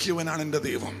ശാന്തമാക്കിയവനാണ് എന്റെ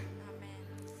ദൈവം.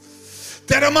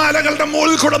 തിരമാലകളുടെ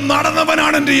മുകളിൽ കൂടെ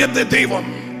നടന്നവനാണ് എന്റെ ദൈവം.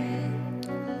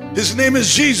 His name is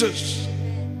Jesus.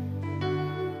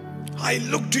 I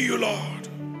look to you, Lord.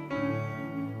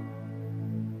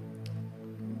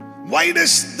 Why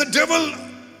does the devil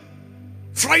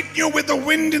frighten you with the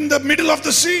wind in the middle of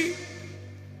the sea?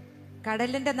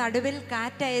 കടലിന്റെ നടുവിൽ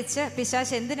കാറ്റയച്ച്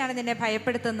പിശാച് എന്തിനാണ് നിന്നെ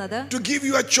ഭയപ്പെടുത്തുന്നത്? To give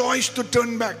you a choice to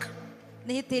turn back.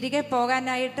 നീ തിരികെ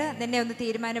പോകാനായിട്ട് നിന്നെ ഒന്ന്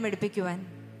തീരുമാനമെടുപ്പിക്കുവാൻ.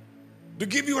 To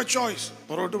give you a choice.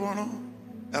 പുറകോട്ട് പോകണോ?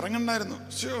 ഇറങ്ങണ്ടായിരുന്നു.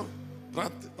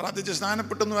 പ്രാർത്ഥിച്ച്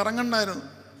സ്നാനപ്പെട്ടൊന്നും ഇറങ്ങണ്ടായിരുന്നു.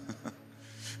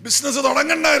 ബിസിനസ്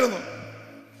തുടങ്ങണ്ടായിരുന്നു.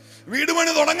 വീട്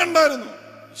പണി തുടങ്ങണ്ടായിരുന്നു.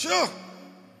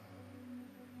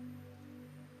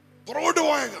 പുറകോട്ട്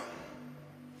പോയേക്കാം.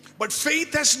 But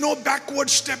faith has no backward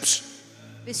steps.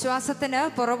 വിശ്വാസത്തിന്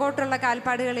പുറകോട്ടുള്ള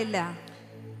കാൽപ്പാടുകളില്ല.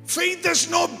 Faith has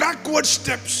no backward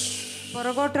steps.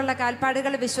 പുറകോട്ടുള്ള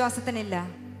കാൽപ്പാടുകൾ വിശ്വാസത്തിനില്ല.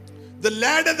 The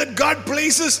ladder that God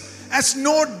places has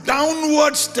no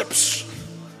downward steps.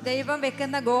 ദൈവം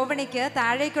വെക്കുന്ന ഗോവണിക്ക്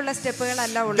താഴേക്കുള്ള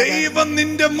സ്റ്റെപ്പുകളല്ല ഉള്ളത്. ദൈവം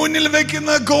നിന്റെ മുന്നിൽ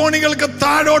വെക്കുന്ന ഗോണികൾക്ക്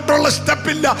താഴോട്ടുള്ള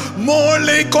സ്റ്റെപ്പില്ല,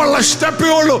 മുകളിലേക്കുള്ള സ്റ്റെപ്പേ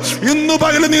ഉള്ളൂ. ഇന്ന്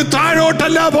പകൽ നീ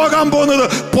താഴോട്ടല്ല പോകാൻ പോകുന്നത്,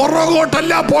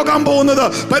 പുറകോട്ടല്ല പോകാൻ പോകുന്നത്.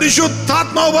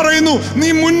 പരിശുദ്ധാത്മാവ് പറയുന്നു നീ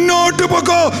മുന്നോട്ട്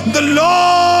പോകോ. The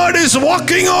Lord is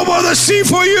walking over the sea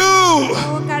for you.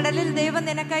 കടലിൽ ദൈവം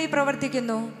നിനക്കായി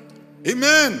പ്രവർത്തിക്കുന്നു.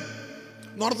 Amen.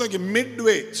 North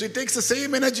midway, so it takes the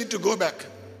same energy to go back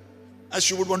as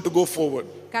you would want to go forward.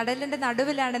 കടലിന്റെ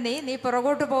നടുവിലാണ് നീ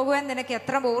പുറകോട്ട് പോകുവാൻ നിനക്ക്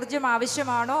എത്ര ഊർജ്ജം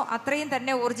ആവശ്യമാണോ അത്രയും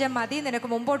തന്നെ ഊർജ്ജം മതി നിനക്ക്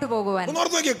മുമ്പോട്ട് പോകുവാൻ.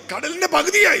 കടലിന്റെ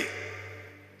പകുതിയായി,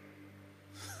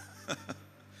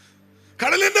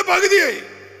 കടലിന്റെ പകുതിയായി.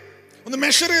 ഒന്ന്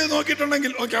മെഷർ ചെയ്ത്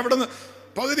നോക്കിയിട്ടുണ്ടെങ്കിൽ ഓക്കെ, അവിടെ നിന്ന്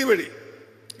പകുതി വഴി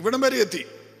ഇവിടം വരെ എത്തി,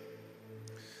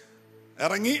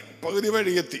 ഇറങ്ങി പകുതി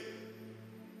വഴി എത്തി,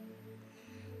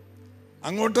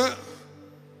 അങ്ങോട്ട്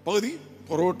പകുതി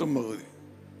പുറകോട്ടും പകുതി.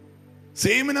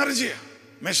 സെയിം എനർജിയാ.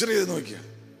 മെഷർ ചെയ്ത് നോക്കിയ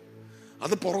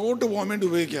അത് പുറകോട്ട് പോകാൻ വേണ്ടി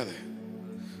ഉപയോഗിക്കാതെ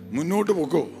മുന്നോട്ട്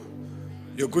പോകോ.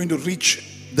 You are going to reach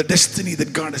the destiny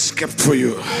that God has kept for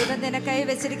you. ദൈവം നിനക്കായി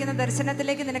വെച്ചിരിക്കുന്ന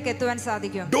ദർശനത്തിലേക്ക് നിനക്ക് എത്തുവാൻ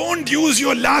സാധിക്കും. Don't use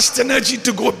your last energy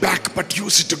to go back, but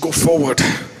use it to go forward.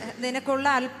 നിനക്കുള്ള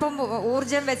അല്പം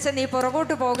ഊർജ്ജം വെച്ച് നീ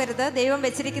പുറകോട്ട് പോകരുത്, ദൈവം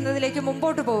വെച്ചിരിക്കുന്നതിലേക്ക്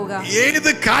മുമ്പോട്ട് പോവുക. ഏത്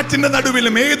കാറ്റിന്റെ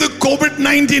നടുവിലും ഏത്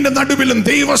COVID-19 നടുവിലും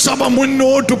ദൈവസഭ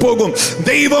മുന്നോട്ട് പോകും,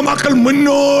 ദൈവമക്കൾ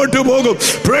മുന്നോട്ട് പോകും.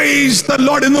 Praise the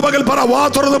Lord. ഇന്ന് പകൽ പറ, വാ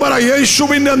തുറന്ന് പറ,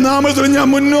 യേശുവിന്റെ നാമത്തിൽ ഞാൻ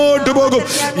മുന്നോട്ട് പോകും.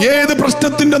 ഏത്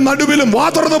പ്രശ്നത്തിന്റെ നടുവിലും വാ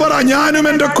തുറന്ന് പറ, ഞാനും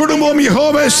എന്റെ കുടുംബവും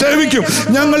യഹോവയെ സേവിക്കും,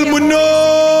 ഞങ്ങൾ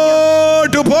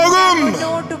മുന്നോട്ട് പോകും.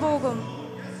 മുന്നോട്ട് പോകും.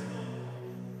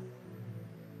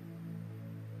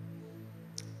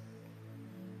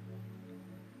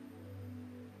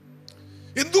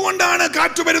 എന്തുകൊണ്ടാണ്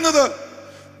കാറ്റ് വരുന്നത്?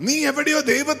 നീ എവിടെയോ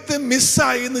ദൈവത്തെ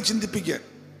മിസ്സായി എന്ന് ചിന്തിപ്പിക്കാൻ.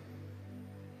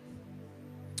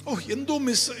 ഓ, എന്തോ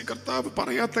മിസ്സായി, കർത്താവ്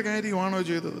പറയാത്ത കാര്യമാണോ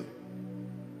ചെയ്തത്?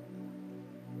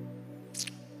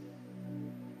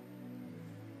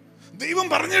 ദൈവം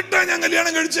പറഞ്ഞിട്ടാ ഞാൻ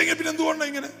കല്യാണം കഴിച്ചെങ്കിൽ പിന്നെ എന്തുകൊണ്ടാ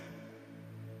ഇങ്ങനെ?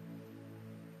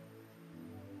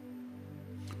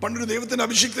 പണ്ടൊരു ദൈവത്തിന്റെ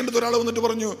അഭിഷേകത്തിന്റെ ഒരാൾ വന്നിട്ട്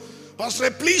പറഞ്ഞു,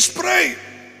 പാസ്റ്ററെ please pray,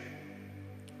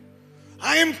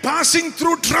 I am passing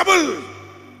through trouble.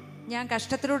 ഞാൻ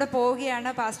കഷ്ടത്തിലൂടെ പോവുകയാണ്,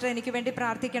 പാസ്റ്റർ എനിക്ക് വേണ്ടി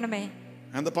പ്രാർത്ഥിക്കണമേ.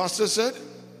 And the pastor said,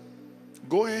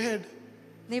 go ahead.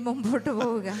 നീ മുമ്പോട്ട്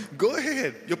പോവുക. Go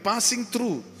ahead. You're passing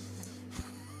through.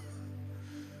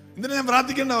 എന്തിനാ ഞാൻ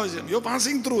പ്രാർത്ഥിക്കേണ്ട ആവശ്യം? You're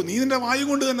passing through. നീ നിന്റെ വായു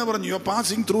കൊണ്ട് തന്നെ പറഞ്ഞു, you're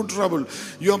passing through trouble.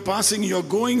 You're passing, you're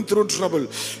going through trouble.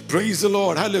 Praise the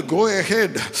Lord. Hallelujah. Go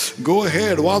ahead. Go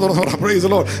ahead. Praise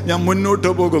the Lord. ഞാൻ മുന്നോട്ട്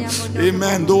പോകും.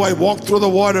 Amen. Though I walk through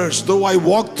the waters, though I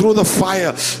walk through the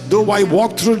fire, though I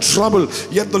walk through trouble,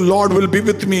 yet the Lord will be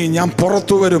with me. ഞാൻ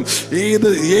പുറത്തു വരും.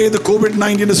 ഏത്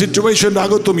COVID-19 സിറ്റുവേഷന്റെ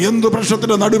അകത്തും എന്ത്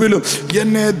പ്രശ്നത്തിന്റെ നടുവിലും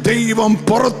എന്നെ ദൈവം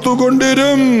പുറത്തു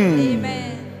കൊണ്ടുവരും.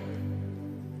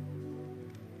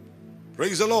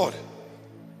 Praise the Lord.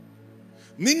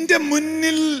 നിന്റെ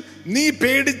മുന്നിൽ നീ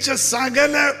പേടിച്ച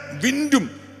സകല വിൻഡും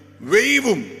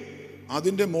വെയ്വും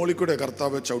അതിന്റെ മോളിൽ കൂടെ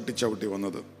കർത്താവ് ചവിട്ടി ചവിട്ടി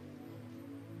വന്നത്.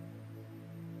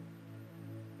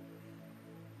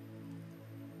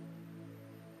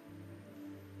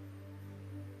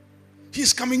 He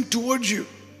is coming towards you.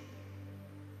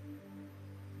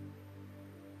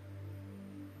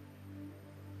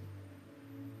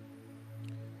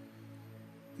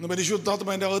 പരിശുദ്ധാത്മ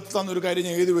എൻ്റെ അകത്ത് തന്നൊരു കാര്യം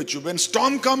ഞാൻ എഴുതി വെച്ചു. When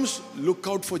storm comes, look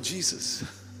out for Jesus.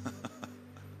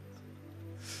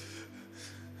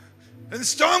 When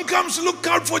storm comes, look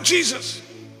out for Jesus.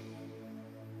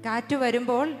 കാറ്റ്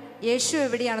വരുമ്പോൾ യേശു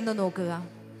എവിടെയാണെന്ന് നോക്കുക.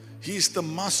 He is the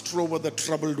master over the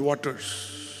troubled waters.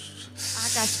 ആ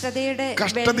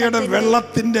കഷ്ടതയുടെ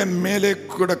വെള്ളത്തിന്റെ മേലെ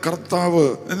കൂടെ കർത്താവ്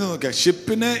എന്ന് നോക്കിയാ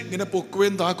ഷിപ്പിനെ ഇങ്ങനെ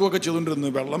പൊക്കുകയും താക്കുകയൊക്കെ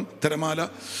ചെയ്തുകൊണ്ടിരുന്നു. വെള്ളം തിരമാല.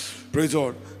 Praise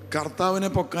God. കർത്താവിനെ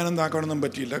പൊക്കാനും താക്കാനൊന്നും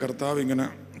പറ്റിയില്ല. കർത്താവ് ഇങ്ങനെ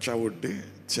ചവിട്ടി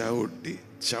ചവിട്ടി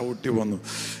ചവിട്ടി വന്നു.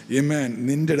 ആമേൻ.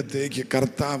 നിന്റെ അടുത്തേക്ക്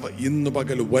കർത്താവ് ഇന്ന്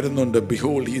പകൽ വരുന്നുണ്ട്.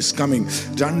 Behold he is coming.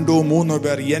 2-3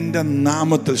 പേർ എൻ്റെ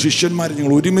നാമത്തിൽ. ശിഷ്യന്മാർ,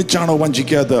 നിങ്ങൾ ഒരുമിച്ചാണോ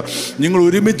വഞ്ചിക്കാത്തത്? നിങ്ങൾ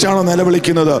ഒരുമിച്ചാണോ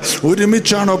നിലവിളിക്കുന്നത്?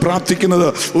 ഒരുമിച്ചാണോ പ്രാർത്ഥിക്കുന്നത്?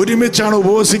 ഒരുമിച്ചാണോ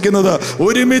ഉപവസിക്കുന്നത്?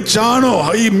 ഒരുമിച്ചാണോ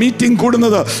ഈ മീറ്റിംഗ്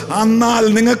കൂടുന്നത്? എന്നാൽ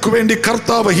നിങ്ങൾക്ക് വേണ്ടി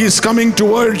കർത്താവ് he is coming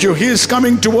towards you. He is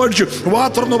coming towards you. വാ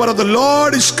തുറന്ന് പറയട്ടെ,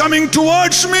 Lord is coming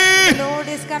towards me.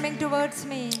 Lord is coming towards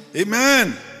me. ആമേൻ.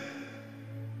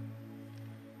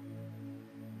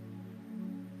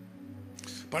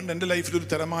 പണ്ട് എൻ്റെ ലൈഫിൽ ഒരു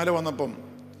തിരമാല വന്നപ്പം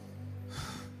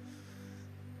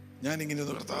ഞാനിങ്ങനെ,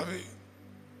 കർത്താവേ,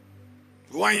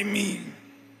 why me?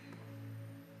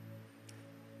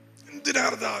 എന്തിനാ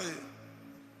കർത്താവേ?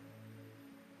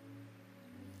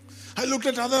 I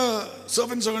looked at other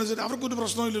servants and said, അവർക്കൊരു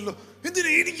പ്രശ്നമില്ലല്ലോ,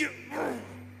 എന്തിനാ എനിക്ക്?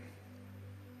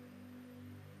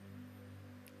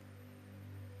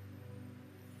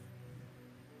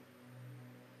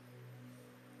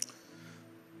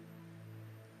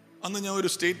 അന്ന് ഞാൻ ഒരു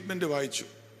സ്റ്റേറ്റ്മെന്റ് വായിച്ചു.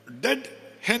 Dead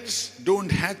hence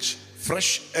don't hatch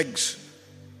fresh eggs.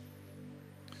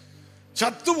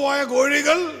 ചത്തുപോയ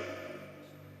കോഴികൾ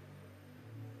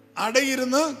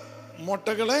അടയിരുന്ന്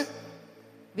മുട്ടകളെ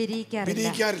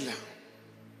വിരിയിക്കാറില്ല.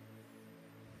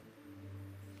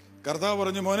 കർത്താവ്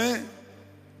പറഞ്ഞു, മോനെ,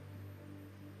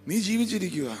 നീ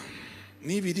ജീവിച്ചിരിക്കുക,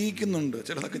 നീ വിരിയിക്കുന്നുണ്ട്.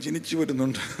 ചിലതൊക്കെ ജനിച്ചു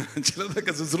വരുന്നുണ്ട്,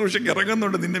 ചിലതൊക്കെ ശുശ്രൂഷയ്ക്ക്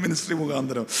ഇറങ്ങുന്നുണ്ട് നിന്റെ മിനിസ്ട്രി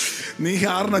മുഖാന്തരം. നീ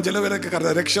കാരണം ചിലവരൊക്കെ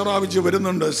രക്ഷ പ്രാപിച്ച്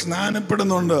വരുന്നുണ്ട്,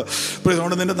 സ്നാനപ്പെടുന്നുണ്ട്.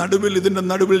 അതുകൊണ്ട് നിന്റെ നടുവിൽ, ഇതിൻ്റെ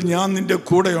നടുവിൽ ഞാൻ നിന്റെ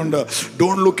കൂടെയുണ്ട്.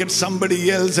 Don't look at somebody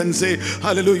else and say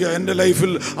hallelujah, എൻ്റെ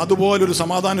ലൈഫിൽ അതുപോലൊരു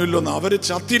സമാധാനം ഇല്ലെന്ന്. അവർ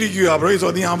ചത്തിരിക്കുക. Praise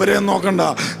God. നീ അവരെ നോക്കണ്ട,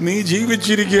 നീ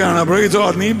ജീവിച്ചിരിക്കുകയാണ്. Praise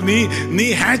God. നീ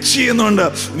ഹാച്ച് ചെയ്യുന്നുണ്ട്.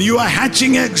 You are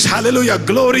hatching eggs. Hallelujah.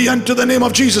 Glory unto the name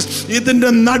of Jesus.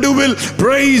 ഇതിൻ്റെ നടുവിൽ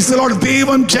പ്രൈസ് ദി ലോർഡ്.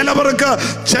 ദൈവം ചിലവർക്ക്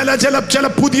ചില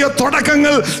പുതിയ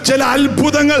തുടക്കങ്ങൾ, ചില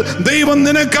അത്ഭുതങ്ങൾ ദൈവം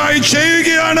നിനക്കായി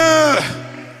ചെയ്യുകയാണ്.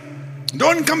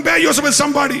 Don't compare yourself with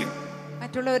somebody.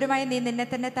 മറ്റുള്ളവരുമായി നീ നിന്നെ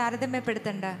തന്നെ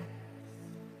താരതമ്യപ്പെടുത്തണ്ട.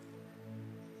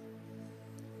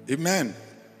 Amen.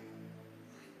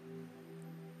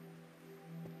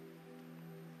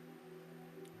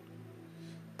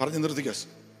 പറഞ്ഞു നിർത്തിക്ക.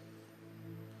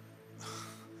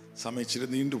 സമയം ഇച്ചിരി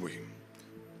നീണ്ടുപോയി.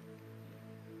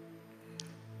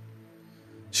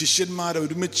 ശിഷ്യന്മാരെ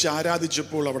ഒരുമിച്ച്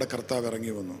ആരാധിച്ചപ്പോൾ അവിടെ കർത്താവ്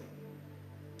ഇറങ്ങി വന്നു.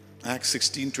 ആക്ട്സ്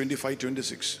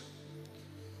 16:25-26.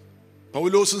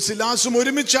 പൗലോസും സിലാസും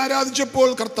ഒരുമിച്ച് ആരാധിച്ചപ്പോൾ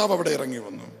കർത്താവ് അവിടെ ഇറങ്ങി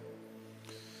വന്നു.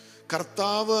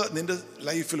 കർത്താവ് നിന്റെ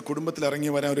ലൈഫിൽ, കുടുംബത്തിൽ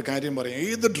ഇറങ്ങി വരാൻ ഒരു കാര്യം പറയാം.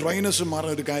 ഏത് ഡ്രൈനസും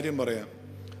മാറാൻ ഒരു കാര്യം പറയാം: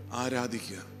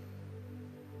 ആരാധിക്കുക.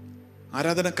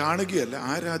 ആരാധന കാണുകയല്ല,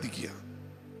 ആരാധിക്കുക.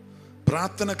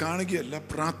 പ്രാർത്ഥന കാണുകയല്ല,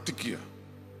 പ്രാർത്ഥിക്കുക.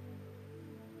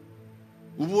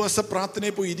 ഉപവാസ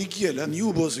പ്രാർത്ഥനയെ പോയി ഇരിക്കുകയല്ല, നീ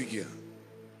ഉപവസിക്കുക.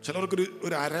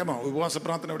 ചിലർക്കൊരു അരമ ഉപവാസ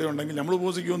പ്രാർത്ഥന എവിടെ ഉണ്ടെങ്കിൽ നമ്മൾ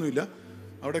ഉപവസിക്കുകയൊന്നുമില്ല,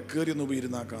 അവിടെ കയറി ഒന്ന് പോയി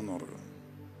ഇരുന്നാക്കാന്ന് പറഞ്ഞു.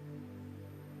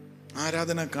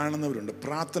 ആരാധന കാണുന്നവരുണ്ട്,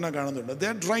 പ്രാർത്ഥന കാണുന്നവരുണ്ട്.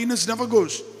 Their dryness never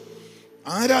goes.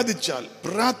 ആരാധിച്ചാൽ,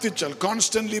 പ്രാർത്ഥിച്ചാൽ,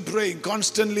 constantly praying,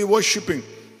 constantly worshiping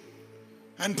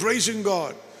and praising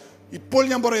God. ഇപ്പോൾ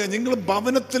ഞാൻ പറയാം, നിങ്ങൾ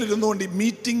ഭവനത്തിൽ ഇരുന്നുകൊണ്ട് ഈ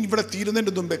മീറ്റിംഗ് ഇവിടെ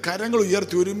തീരുന്നതിൻ്റെ മുമ്പേ കരങ്ങൾ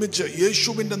ഉയർത്തി ഒരുമിച്ച്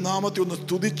യേശുവിൻ്റെ നാമത്തെ ഒന്ന്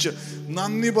സ്തുതിച്ച്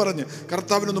നന്ദി പറഞ്ഞ്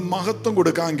കർത്താവിനൊന്ന് മഹത്വം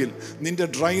കൊടുക്കാമെങ്കിൽ നിന്റെ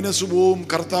ഡ്രൈനസ് പോവും.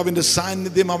 കർത്താവിൻ്റെ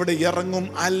സാന്നിധ്യം അവിടെ ഇറങ്ങും,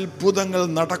 അത്ഭുതങ്ങൾ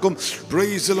നടക്കും.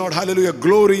 Praise the Lord. ഹല്ലേലൂയ.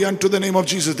 Glory unto the name of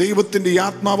Jesus. ദൈവത്തിൻ്റെ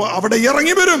ആത്മാവ് അവിടെ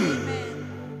ഇറങ്ങി വരും.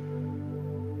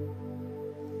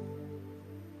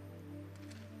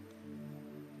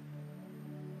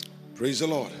 Praise the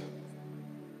Lord.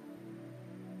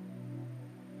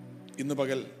 ഇന്ന്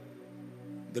പകൽ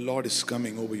the Lord is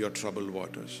coming over your troubled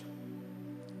waters.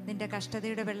 നിന്റെ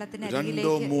കഷ്ടതയുടെ വെള്ളത്തിന്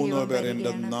 2-3 പേർ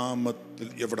എൻ്റെ നാമത്തിൽ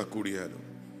എവിടെ കൂടിയാലും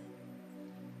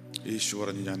യേശു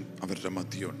പറഞ്ഞു, ഞാൻ അവരുടെ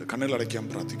മധ്യമുണ്ട്. കണ്ണുകൾ അടയ്ക്കാം,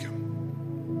 പ്രാർത്ഥിക്കാം.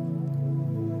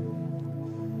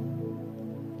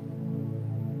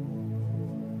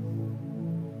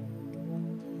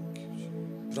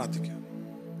 പ്രാർത്ഥിക്കുക.